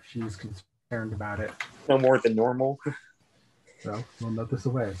asking her if she's concerned about it. No more than normal. So we'll note this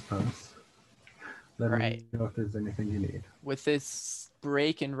away, I suppose. Let Right. me know if there's anything you need. With this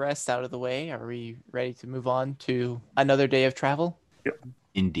break and rest out of the way, are we ready to move on to another day of travel? Yep.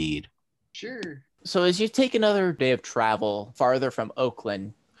 Indeed. Sure. So as you take another day of travel farther from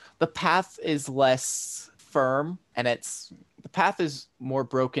Oakland, the path is less firm and the path is more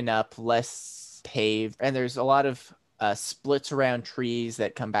broken up, less paved, and there's a lot of splits around trees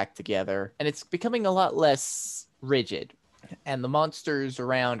that come back together, and it's becoming a lot less rigid. And the monsters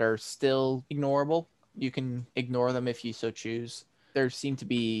around are still ignorable. You can ignore them if you so choose. There seem to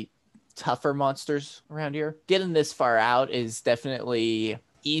be tougher monsters around here. Getting this far out is definitely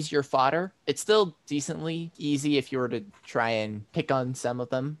easier fodder. It's still decently easy if you were to try and pick on some of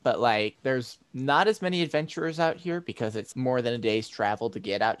them, but like there's not as many adventurers out here because it's more than a day's travel to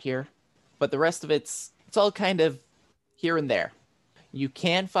get out here. But the rest of it's all kind of here and there. You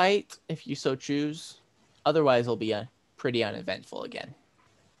can fight if you so choose. Otherwise, it'll be pretty uneventful again.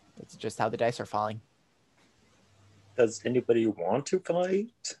 It's just how the dice are falling. Does anybody want to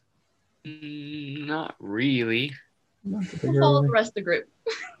fight? Not really. We'll follow the rest of the group.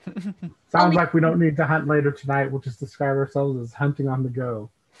 Sounds like we don't need to hunt later tonight. We'll just describe ourselves as hunting on the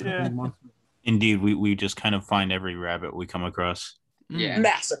go. Yeah. Indeed, we just kind of find every rabbit we come across. Yeah.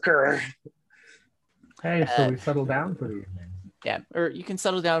 Massacre! Hey, so we settle down for the evening. Yeah, or you can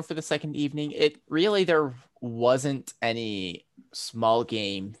settle down for the second evening. There wasn't any small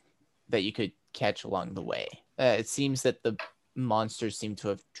game that you could catch along the way. It seems that the monsters seem to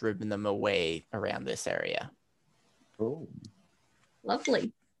have driven them away around this area. Oh.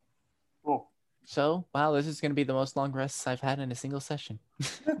 Lovely. Cool. So, wow, this is going to be the most long rests I've had in a single session.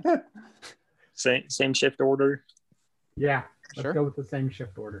 Same shift order? Yeah, Sure. let's go with the same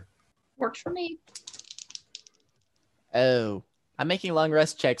shift order. Works for me. Oh, I'm making long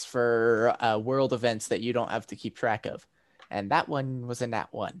rest checks for world events that you don't have to keep track of. And that one was a nat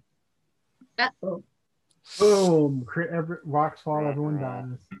 1. Uh-oh. Boom. Rocks fall, everyone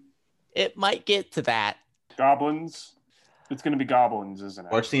dies. It might get to that. Goblins. It's going to be goblins, isn't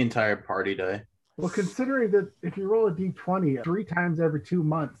it? Watch the entire party die. Well, considering that if you roll a d20 3 times every 2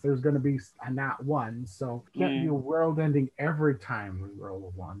 months, there's going to be a nat 1. So it can't be a world ending every time we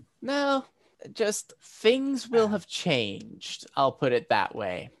roll a 1. No, just things will have changed. I'll put it that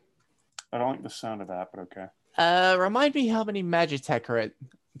way. I don't like the sound of that, but okay. Remind me how many Magitech are at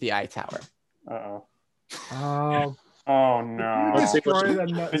the eye tower. Uh-oh. Oh, Oh, no. Let's see what-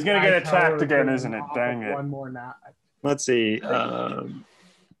 He's going to get attacked again, isn't it? Dang it. One more nat. Let's see.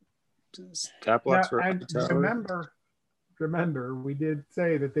 Stat blocks for And remember, we did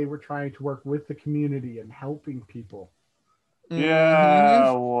say that they were trying to work with the community and helping people.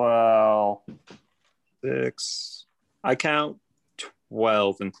 Yeah, well. 6. I count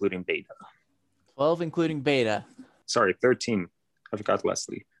 12, including Beta. 12 including Beta. Sorry, 13. I forgot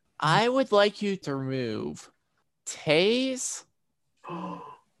Leslie. I would like you to remove Taze,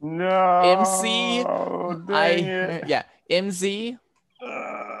 No. MC, Dang it. yeah, MZ,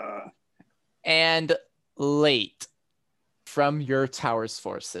 and Late from your tower's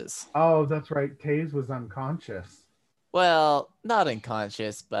forces. Oh, that's right. Taze was unconscious. Well, not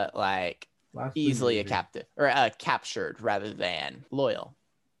unconscious, but like Last easily a movie. captive or captured rather than loyal.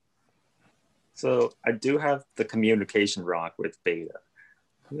 So I do have the communication rock with Beta.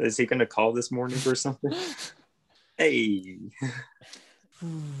 Is he going to call this morning or something? Hey.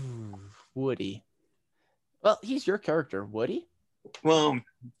 Woody. Well, he's your character, Woody. Well,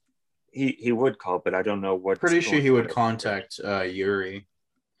 he would call, but I don't know what. Pretty sure he would contact Yuri.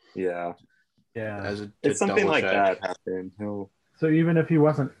 Yeah. Yeah. As a It's something like double-check. that happened. So even if he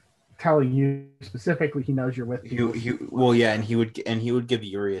wasn't telling you specifically, he knows you're with people. Well, yeah, and he would give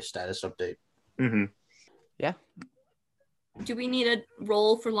Yuri a status update. Mm-hmm. Yeah. Do we need a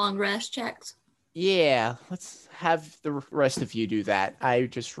roll for long rest checks? Yeah, let's have the rest of you do that. I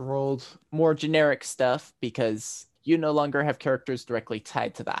just rolled more generic stuff because you no longer have characters directly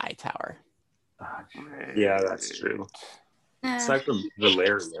tied to the eye tower. Yeah, that's true. Aside from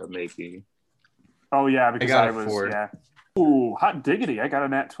Valeria, maybe. Oh, yeah, because got I a was, 4. yeah. Ooh, hot diggity. I got a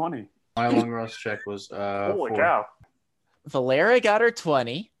nat 20. My long rest check was Holy 4. cow. Valera got her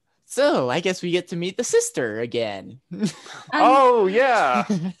 20. So I guess we get to meet the sister again. Oh, yeah.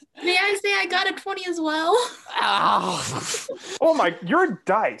 May I say I got a 20 as well? Oh, Oh, my, your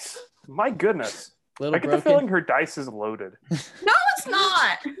dice. My goodness. little I get broken. the feeling her dice is loaded. No, it's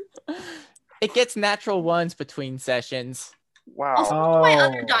not. It gets natural ones between sessions. Wow. Also, my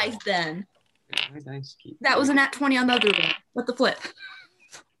other dice then. That was a nat 20 on the other one. What the flip?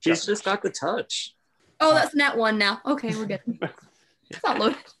 She's just got the touch. Oh, that's nat 1 now. Okay, we're good. It's not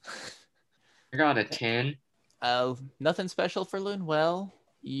loaded. I got a 10. Nothing special for Loonwell.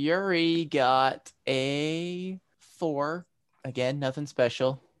 Yuri got a 4. Again, nothing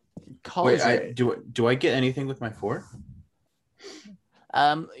special. Calls Wait, do I get anything with my 4?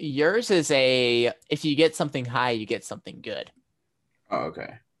 yours is a if you get something high, you get something good. Oh,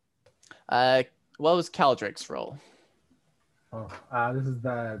 okay. What was Caldrick's roll? Oh, this is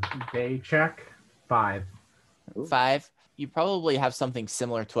the day check. 5. 5. You probably have something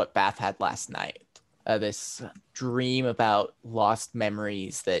similar to what Bath had last night. This dream about lost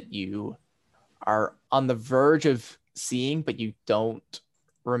memories that you are on the verge of seeing, but you don't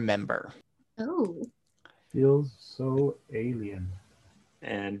remember. Oh. Feels so alien.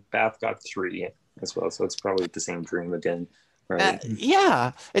 And Bath got 3 as well, so it's probably the same dream again. Right?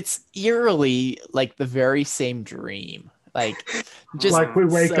 Yeah, it's eerily like the very same dream. Like, just like we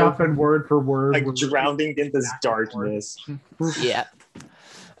wake so- up and word for word. Like we're drowning in this darkness. Yeah.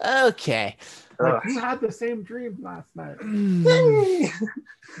 Okay. like, you had the same dream last night.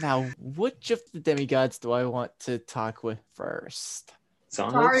 Now, which of the demigods do I want to talk with first?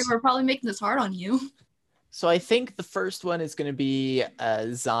 Sorry, we're probably making this hard on you. So I think the first one is going to be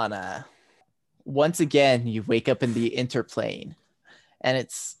Zana. Once again, you wake up in the interplane, and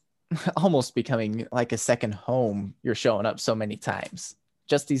it's almost becoming like a second home. You're showing up so many times.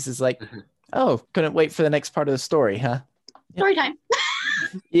 Justice is like, oh, couldn't wait for the next part of the story, huh? Story time.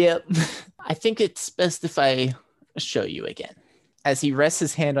 Yep. I think it's best if I show you again. As he rests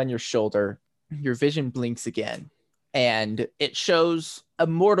his hand on your shoulder, your vision blinks again, and it shows a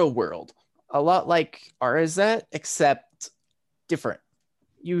mortal world, a lot like Arazet, except different.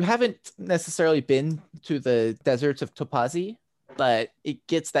 You haven't necessarily been to the deserts of Topazi, but it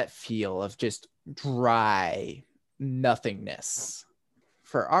gets that feel of just dry nothingness.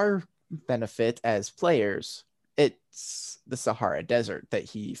 For our benefit as players, It's the Sahara Desert that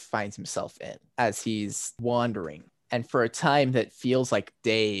he finds himself in as he's wandering. And for a time that feels like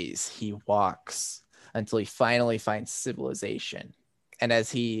days, he walks until he finally finds civilization. And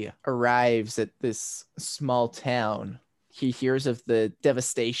as he arrives at this small town, he hears of the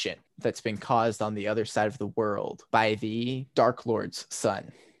devastation that's been caused on the other side of the world by the Dark Lord's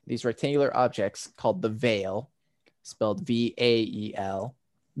son. These rectangular objects called the Veil, spelled Vael,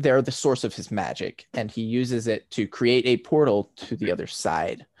 they're the source of his magic, and he uses it to create a portal to the other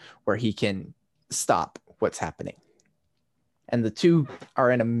side where he can stop what's happening. And the two are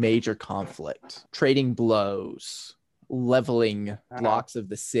in a major conflict, trading blows, leveling blocks of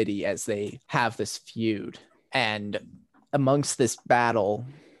the city as they have this feud. And amongst this battle,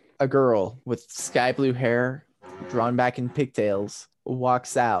 a girl with sky blue hair drawn back in pigtails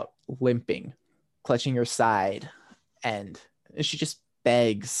walks out limping, clutching her side, and she just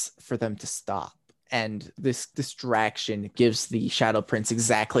begs for them to stop. And this distraction gives the Shadow Prince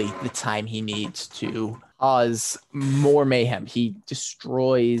exactly the time he needs to cause more mayhem. He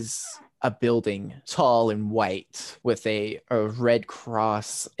destroys a building tall and white with a red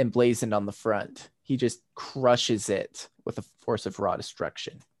cross emblazoned on the front. He just crushes it with a force of raw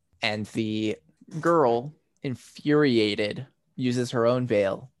destruction. And the girl, infuriated, uses her own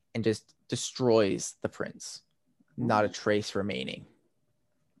veil and just destroys the prince. Not a trace remaining.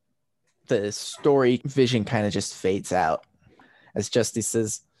 The story vision kind of just fades out as Justice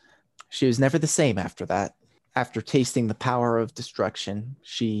says, she was never the same after that. After tasting the power of destruction,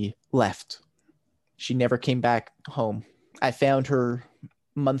 she left. She never came back home. I found her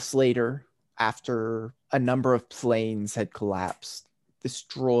months later after a number of planes had collapsed,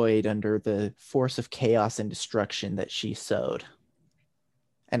 destroyed under the force of chaos and destruction that she sowed.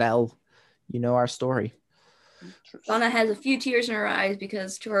 And you know our story. Donna has a few tears in her eyes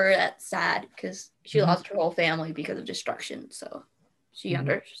because to her that's sad because she lost her whole family because of destruction. So she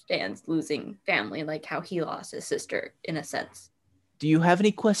understands losing family like how he lost his sister in a sense. Do you have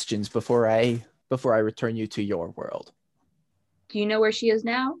any questions before I return you to your world? Do you know where she is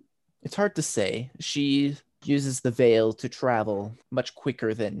now? It's hard to say. She uses the veil to travel much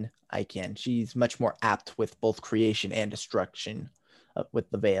quicker than I can. She's much more apt with both creation and destruction with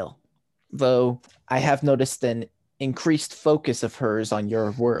the veil. Though I have noticed an increased focus of hers on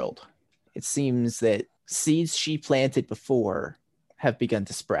your world. It seems that seeds she planted before have begun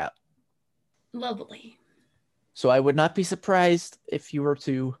to sprout. Lovely. So I would not be surprised if you were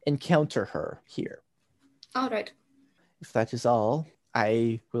to encounter her here. All right. If that is all,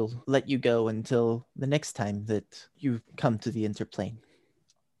 I will let you go until the next time that you come to the interplane.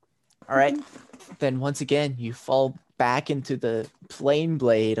 All right. Then once again, you fall back into the plane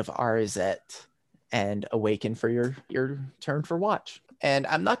blade of Arizet and awaken for your turn for watch. And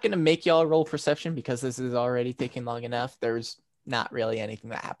I'm not going to make y'all roll perception because this is already taking long enough. There's not really anything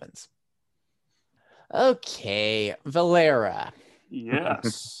that happens. Okay, Valera.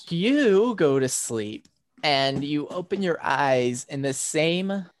 Yes. You go to sleep and you open your eyes in the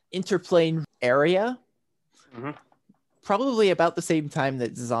same interplane area. Probably about the same time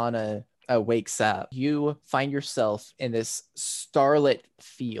that Zana wakes up. You find yourself in this starlit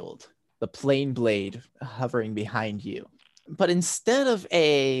field, the plane blade hovering behind you. But instead of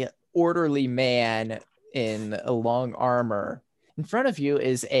a orderly man in a long armor, in front of you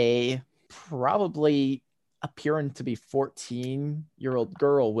is a probably appearing to be 14-year-old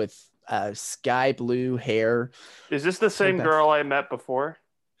girl with sky blue hair. Is this the same girl I met before?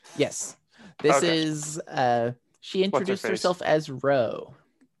 Yes. This Okay. is, she introduced herself as Ro.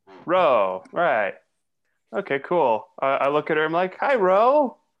 Ro, right. Okay, cool. I look at her, I'm like, hi,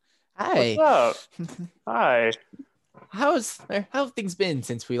 Ro. Hi. What's up? Hi. How have things been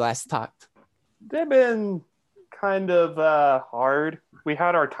since we last talked? They've been kind of hard. We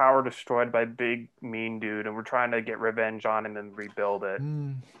had our tower destroyed by big mean dude, and we're trying to get revenge on him and rebuild it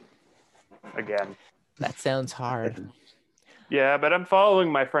again. That sounds hard. Yeah, but I'm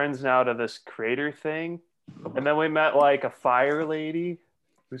following my friends now to this crater thing, and then we met like a fire lady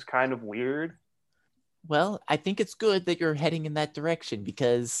who's kind of weird. Well, I think it's good that you're heading in that direction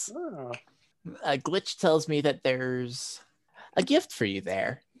because a glitch tells me that there's a gift for you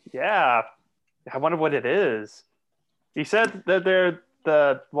there. Yeah, I wonder what it is. He said that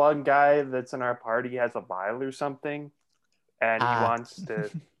the one guy that's in our party has a vial or something, and he wants to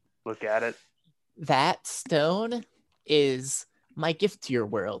look at it. That stone is my gift to your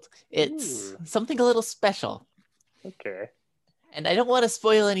world. It's something a little special. Okay. And I don't want to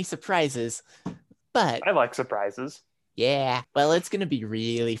spoil any surprises, but I like surprises. Yeah, well, it's going to be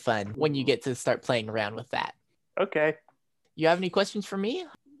really fun when you get to start playing around with that. Okay. You have any questions for me?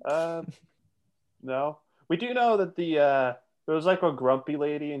 No. We do know that there was like a grumpy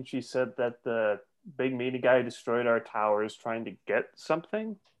lady, and she said that the big meaty guy destroyed our towers trying to get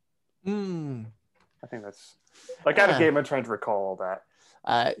something. Hmm. I think that's like out of game. I'm trying to recall all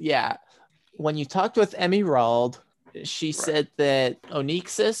that. Yeah. When you talked with Emerald, she said that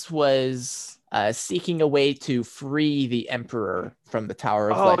Onyxus was seeking a way to free the Emperor from the Tower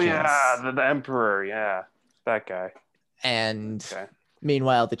of Legends. Yeah, the Emperor. Yeah, that guy. And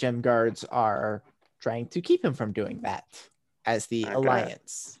meanwhile, the Gem Guards are trying to keep him from doing that as the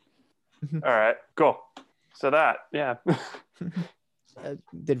Alliance. All right, cool. So yeah.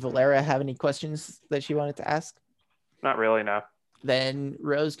 Did Valera have any questions that she wanted to ask? Not really, no. Then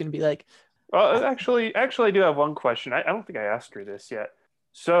Ro's going to be like, well, actually, I do have one question. I don't think I asked her this yet.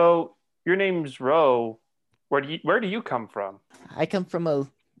 So your name's Ro. Where do you come from? I come from a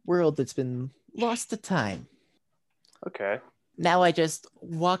world that's been lost to time. Okay. Now I just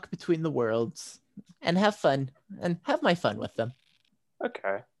walk between the worlds and have fun and have my fun with them.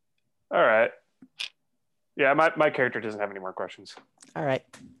 Okay. All right. Yeah, my character doesn't have any more questions. All right.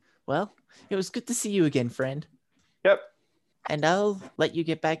 Well, it was good to see you again, friend. Yep. And I'll let you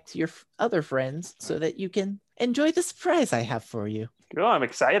get back to your other friends so that you can enjoy the surprise I have for you. Oh, I'm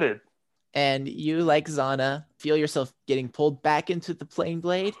excited. And you, like Zana, feel yourself getting pulled back into the plane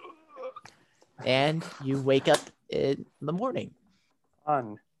blade. And you wake up in the morning.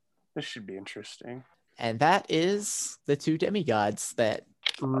 Fun. This should be interesting. And that is the two demigods that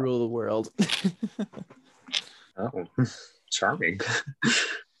rule the world. Oh, charming.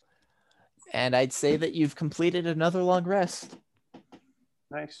 And I'd say that you've completed another long rest.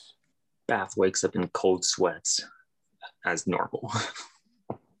 Nice. Bath wakes up in cold sweats as normal.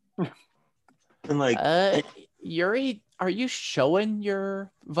 And like Yuri, are you showing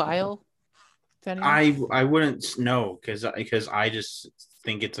your vial to anyone? I wouldn't know because I just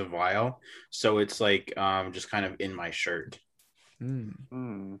think it's a vial, so it's like just kind of in my shirt.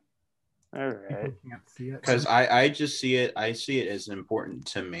 All right. Can't see it because I just see it. I see it as important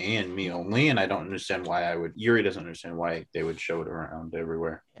to me and me only, and I don't understand why Yuri doesn't understand why they would show it around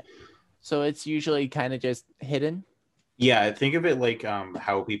everywhere. Yeah. So it's usually kind of just hidden. Yeah, I think of it like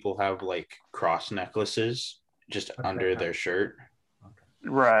how people have like cross necklaces just under their shirt.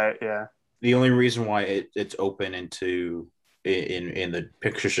 Right. Yeah. The only reason why it's open in the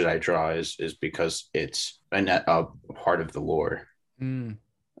pictures that I draw is because it's a part of the lore.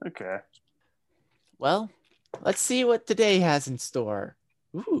 Okay. Well, let's see what today has in store.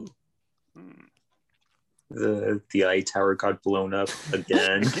 Ooh. The eye tower got blown up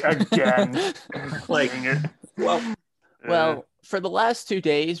again. Like, well, for the last 2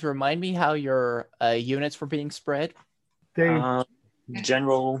 days, remind me how your units were being spread.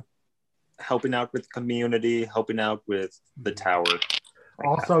 General helping out with the community, helping out with the tower.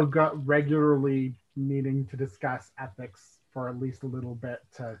 Also got regularly meeting to discuss ethics for at least a little bit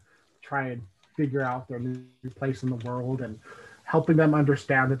to try and figure out their new place in the world and helping them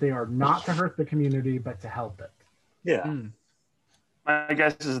understand that they are not to hurt the community, but to help it. Yeah. My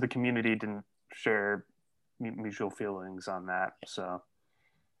guess is the community didn't share mutual feelings on that. So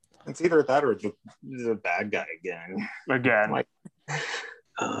it's either that or the bad guy again. Like,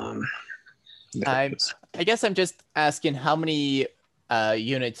 I guess I'm just asking how many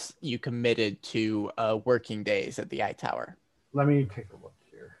units you committed to working days at the Eye Tower. Let me take a look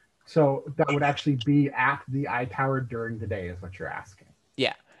here. So that would actually be at the Eye Tower during the day is what you're asking.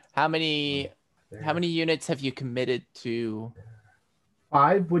 Yeah. How many units have you committed to?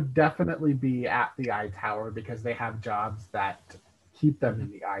 5 would definitely be at the Eye Tower because they have jobs that keep them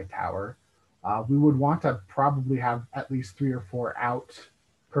in the Eye Tower. We would want to probably have at least 3 or 4 out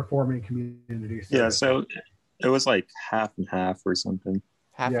performing community service. Yeah, so it was like half and half or something.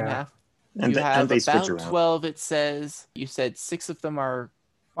 Half and half? And you have they switch about around. 12, it says. You said 6 of them are...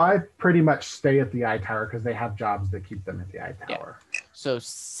 5 pretty much stay at the Eye Tower because they have jobs that keep them at the Eye Tower. Yeah. So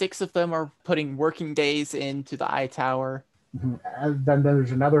 6 of them are putting working days into the Eye Tower. And then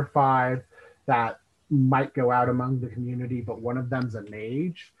there's another 5 that might go out among the community, but one of them's a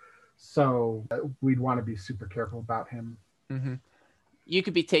mage. So we'd want to be super careful about him. You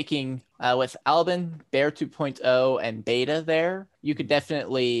could be taking, with Albin, Bear 2.0, and Beta there, you could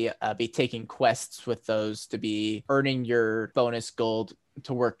definitely be taking quests with those to be earning your bonus gold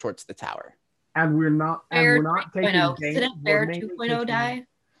to work towards the tower. And we're not taking... Didn't Bear 2.0 die?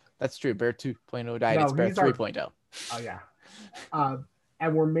 That's true. Bear 2.0 died. No, it's Bear he's 3.0. Oh, yeah.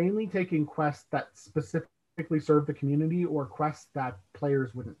 And we're mainly taking quests that specifically serve the community or quests that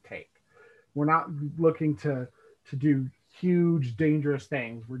players wouldn't take. We're not looking to do huge, dangerous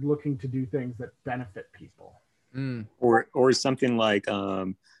things. We're looking to do things that benefit people. Or something like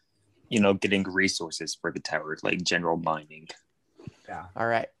getting resources for the tower, like general mining. Yeah. All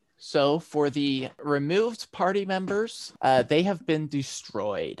right. So for the removed party members, they have been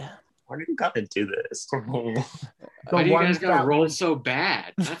destroyed. Why do you gotta do this? Why do you guys gotta roll so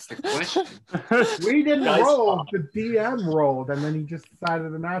bad? That's the question. We didn't Guys, roll. The DM rolled, and then he just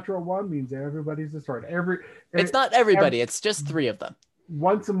decided a natural one means everybody's destroyed. It's not everybody. It's just 3 of them.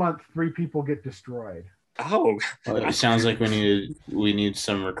 Once a month, 3 people get destroyed. Oh, Well, it sounds like we need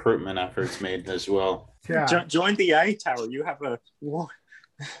some recruitment efforts made as well. Yeah. Join the eye tower. You have a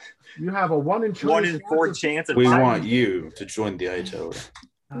You have a 1 in 20 1 in 4 chance of We I- want you to join the eye tower.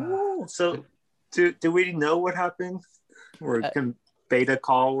 Ooh, so do we know what happened? Or can Beta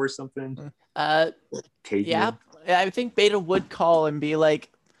call or something? Yeah, I think Beta would call and be like,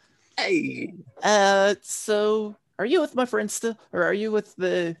 Hey. So are you with my friends still? Or are you with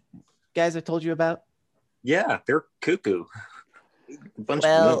the guys I told you about? Yeah, they're cuckoo.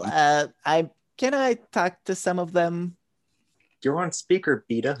 Well, can I talk to some of them? You're on speaker,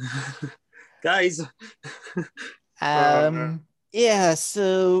 Beta. Guys. Yeah,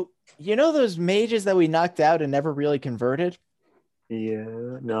 so you know those mages that we knocked out and never really converted? Yeah,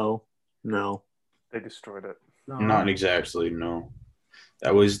 no. They destroyed it. No. Not exactly, no.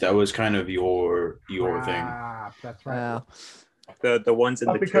 That was kind of your thing. That's right. The ones in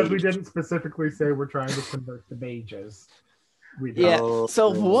But the because cage. we didn't specifically say we're trying to convert the mages. We did. Yeah. Oh, So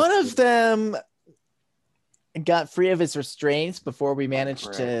one of them got free of his restraints before we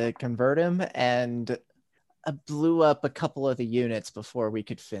managed to convert him, and blew up a couple of the units before we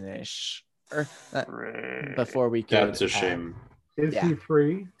could finish. Before we could. That's a shame. Is he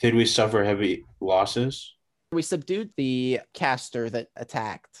free? Did we suffer heavy losses? We subdued the caster that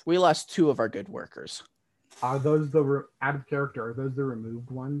attacked. We lost 2 of our good workers. Are those out of character? Are those the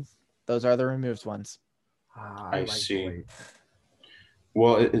removed ones? Those are the removed ones. I see.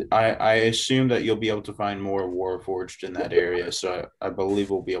 Well, I assume that you'll be able to find more Warforged in that area, so I believe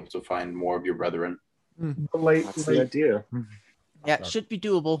we'll be able to find more of your brethren. That's the idea. Yeah, it should be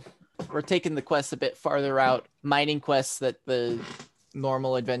doable. We're taking the quests a bit farther out, mining quests that the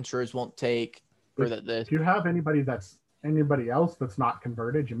normal adventurers won't take. Or that If you have anybody else that's not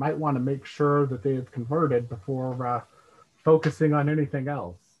converted, you might want to make sure that they have converted before focusing on anything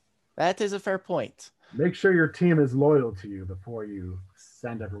else. That is a fair point. Make sure your team is loyal to you before you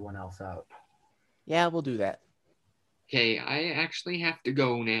send everyone else out. Yeah, we'll do that. Okay, I actually have to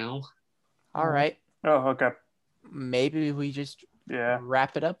go now. All right. Oh, okay. Maybe we just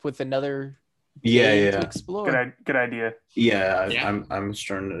wrap it up with another Yeah. to explore. Good idea. Yeah. I'm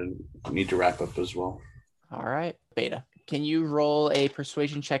starting to need to wrap up as well. All right, Beta. Can you roll a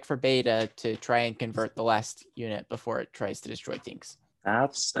persuasion check for Beta to try and convert the last unit before it tries to destroy things?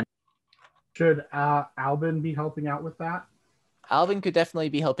 Should Albin be helping out with that? Alvin could definitely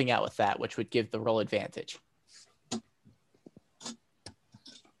be helping out with that, which would give the roll advantage.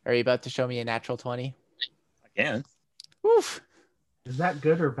 Are you about to show me a natural 20? I can. Oof. Is that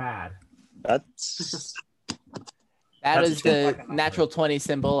good or bad? That is the natural 20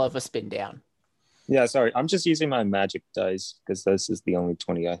 symbol of a spin down. Yeah, sorry. I'm just using my magic dice because this is the only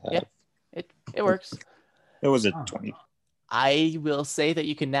 20 I have. Yeah, it works. It was a 20. I will say that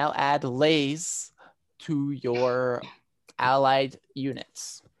you can now add lays to your allied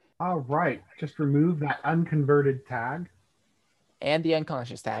units. All right. Just remove that unconverted tag. And the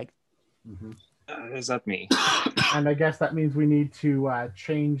unconscious tag. Is that me? And I guess that means we need to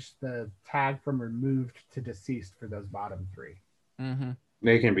change the tag from removed to deceased for those bottom 3.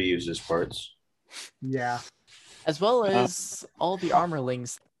 They can be used as parts. Yeah. As well as all the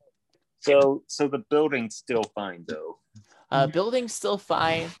armorlings. So the building's still fine, though. Building's still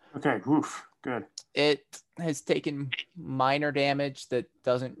fine. Okay, oof, good. It has taken minor damage that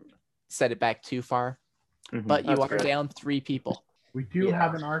doesn't set it back too far. But you are down 3 people. We do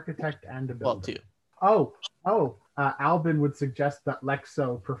have an architect and a builder. Well, 2. Albin would suggest that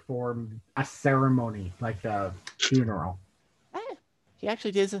Lexo perform a ceremony, like a funeral. He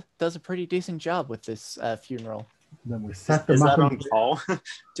actually does a pretty decent job with this funeral. Then we set Is them that up. on call?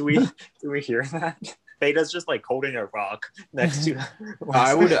 do we hear that? Beta's just like holding a rock next to.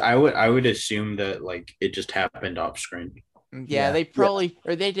 I would assume that like it just happened off screen. Yeah, they probably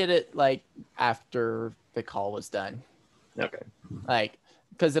or they did it like after the call was done. Okay. Like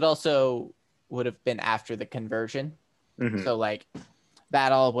because it also would have been after the conversion. So like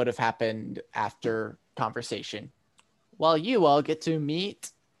that all would have happened after conversation. While you all get to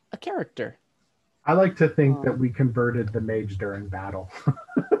meet a character. I like to think that we converted the mage during battle.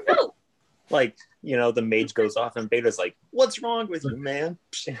 Like, the mage goes off and Beta's like, what's wrong with you, man?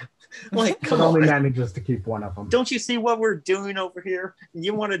 Like, But come only on. manages to keep one of them. Don't you see what we're doing over here?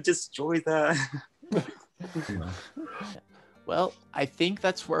 You want to destroy that? Well, I think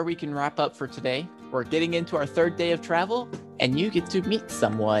that's where we can wrap up for today. We're getting into our third day of travel, and you get to meet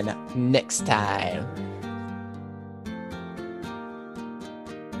someone next time.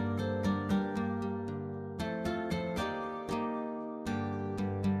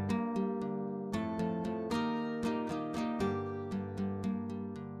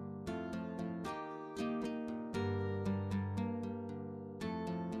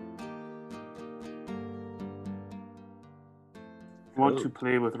 Want to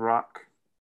play with rocks?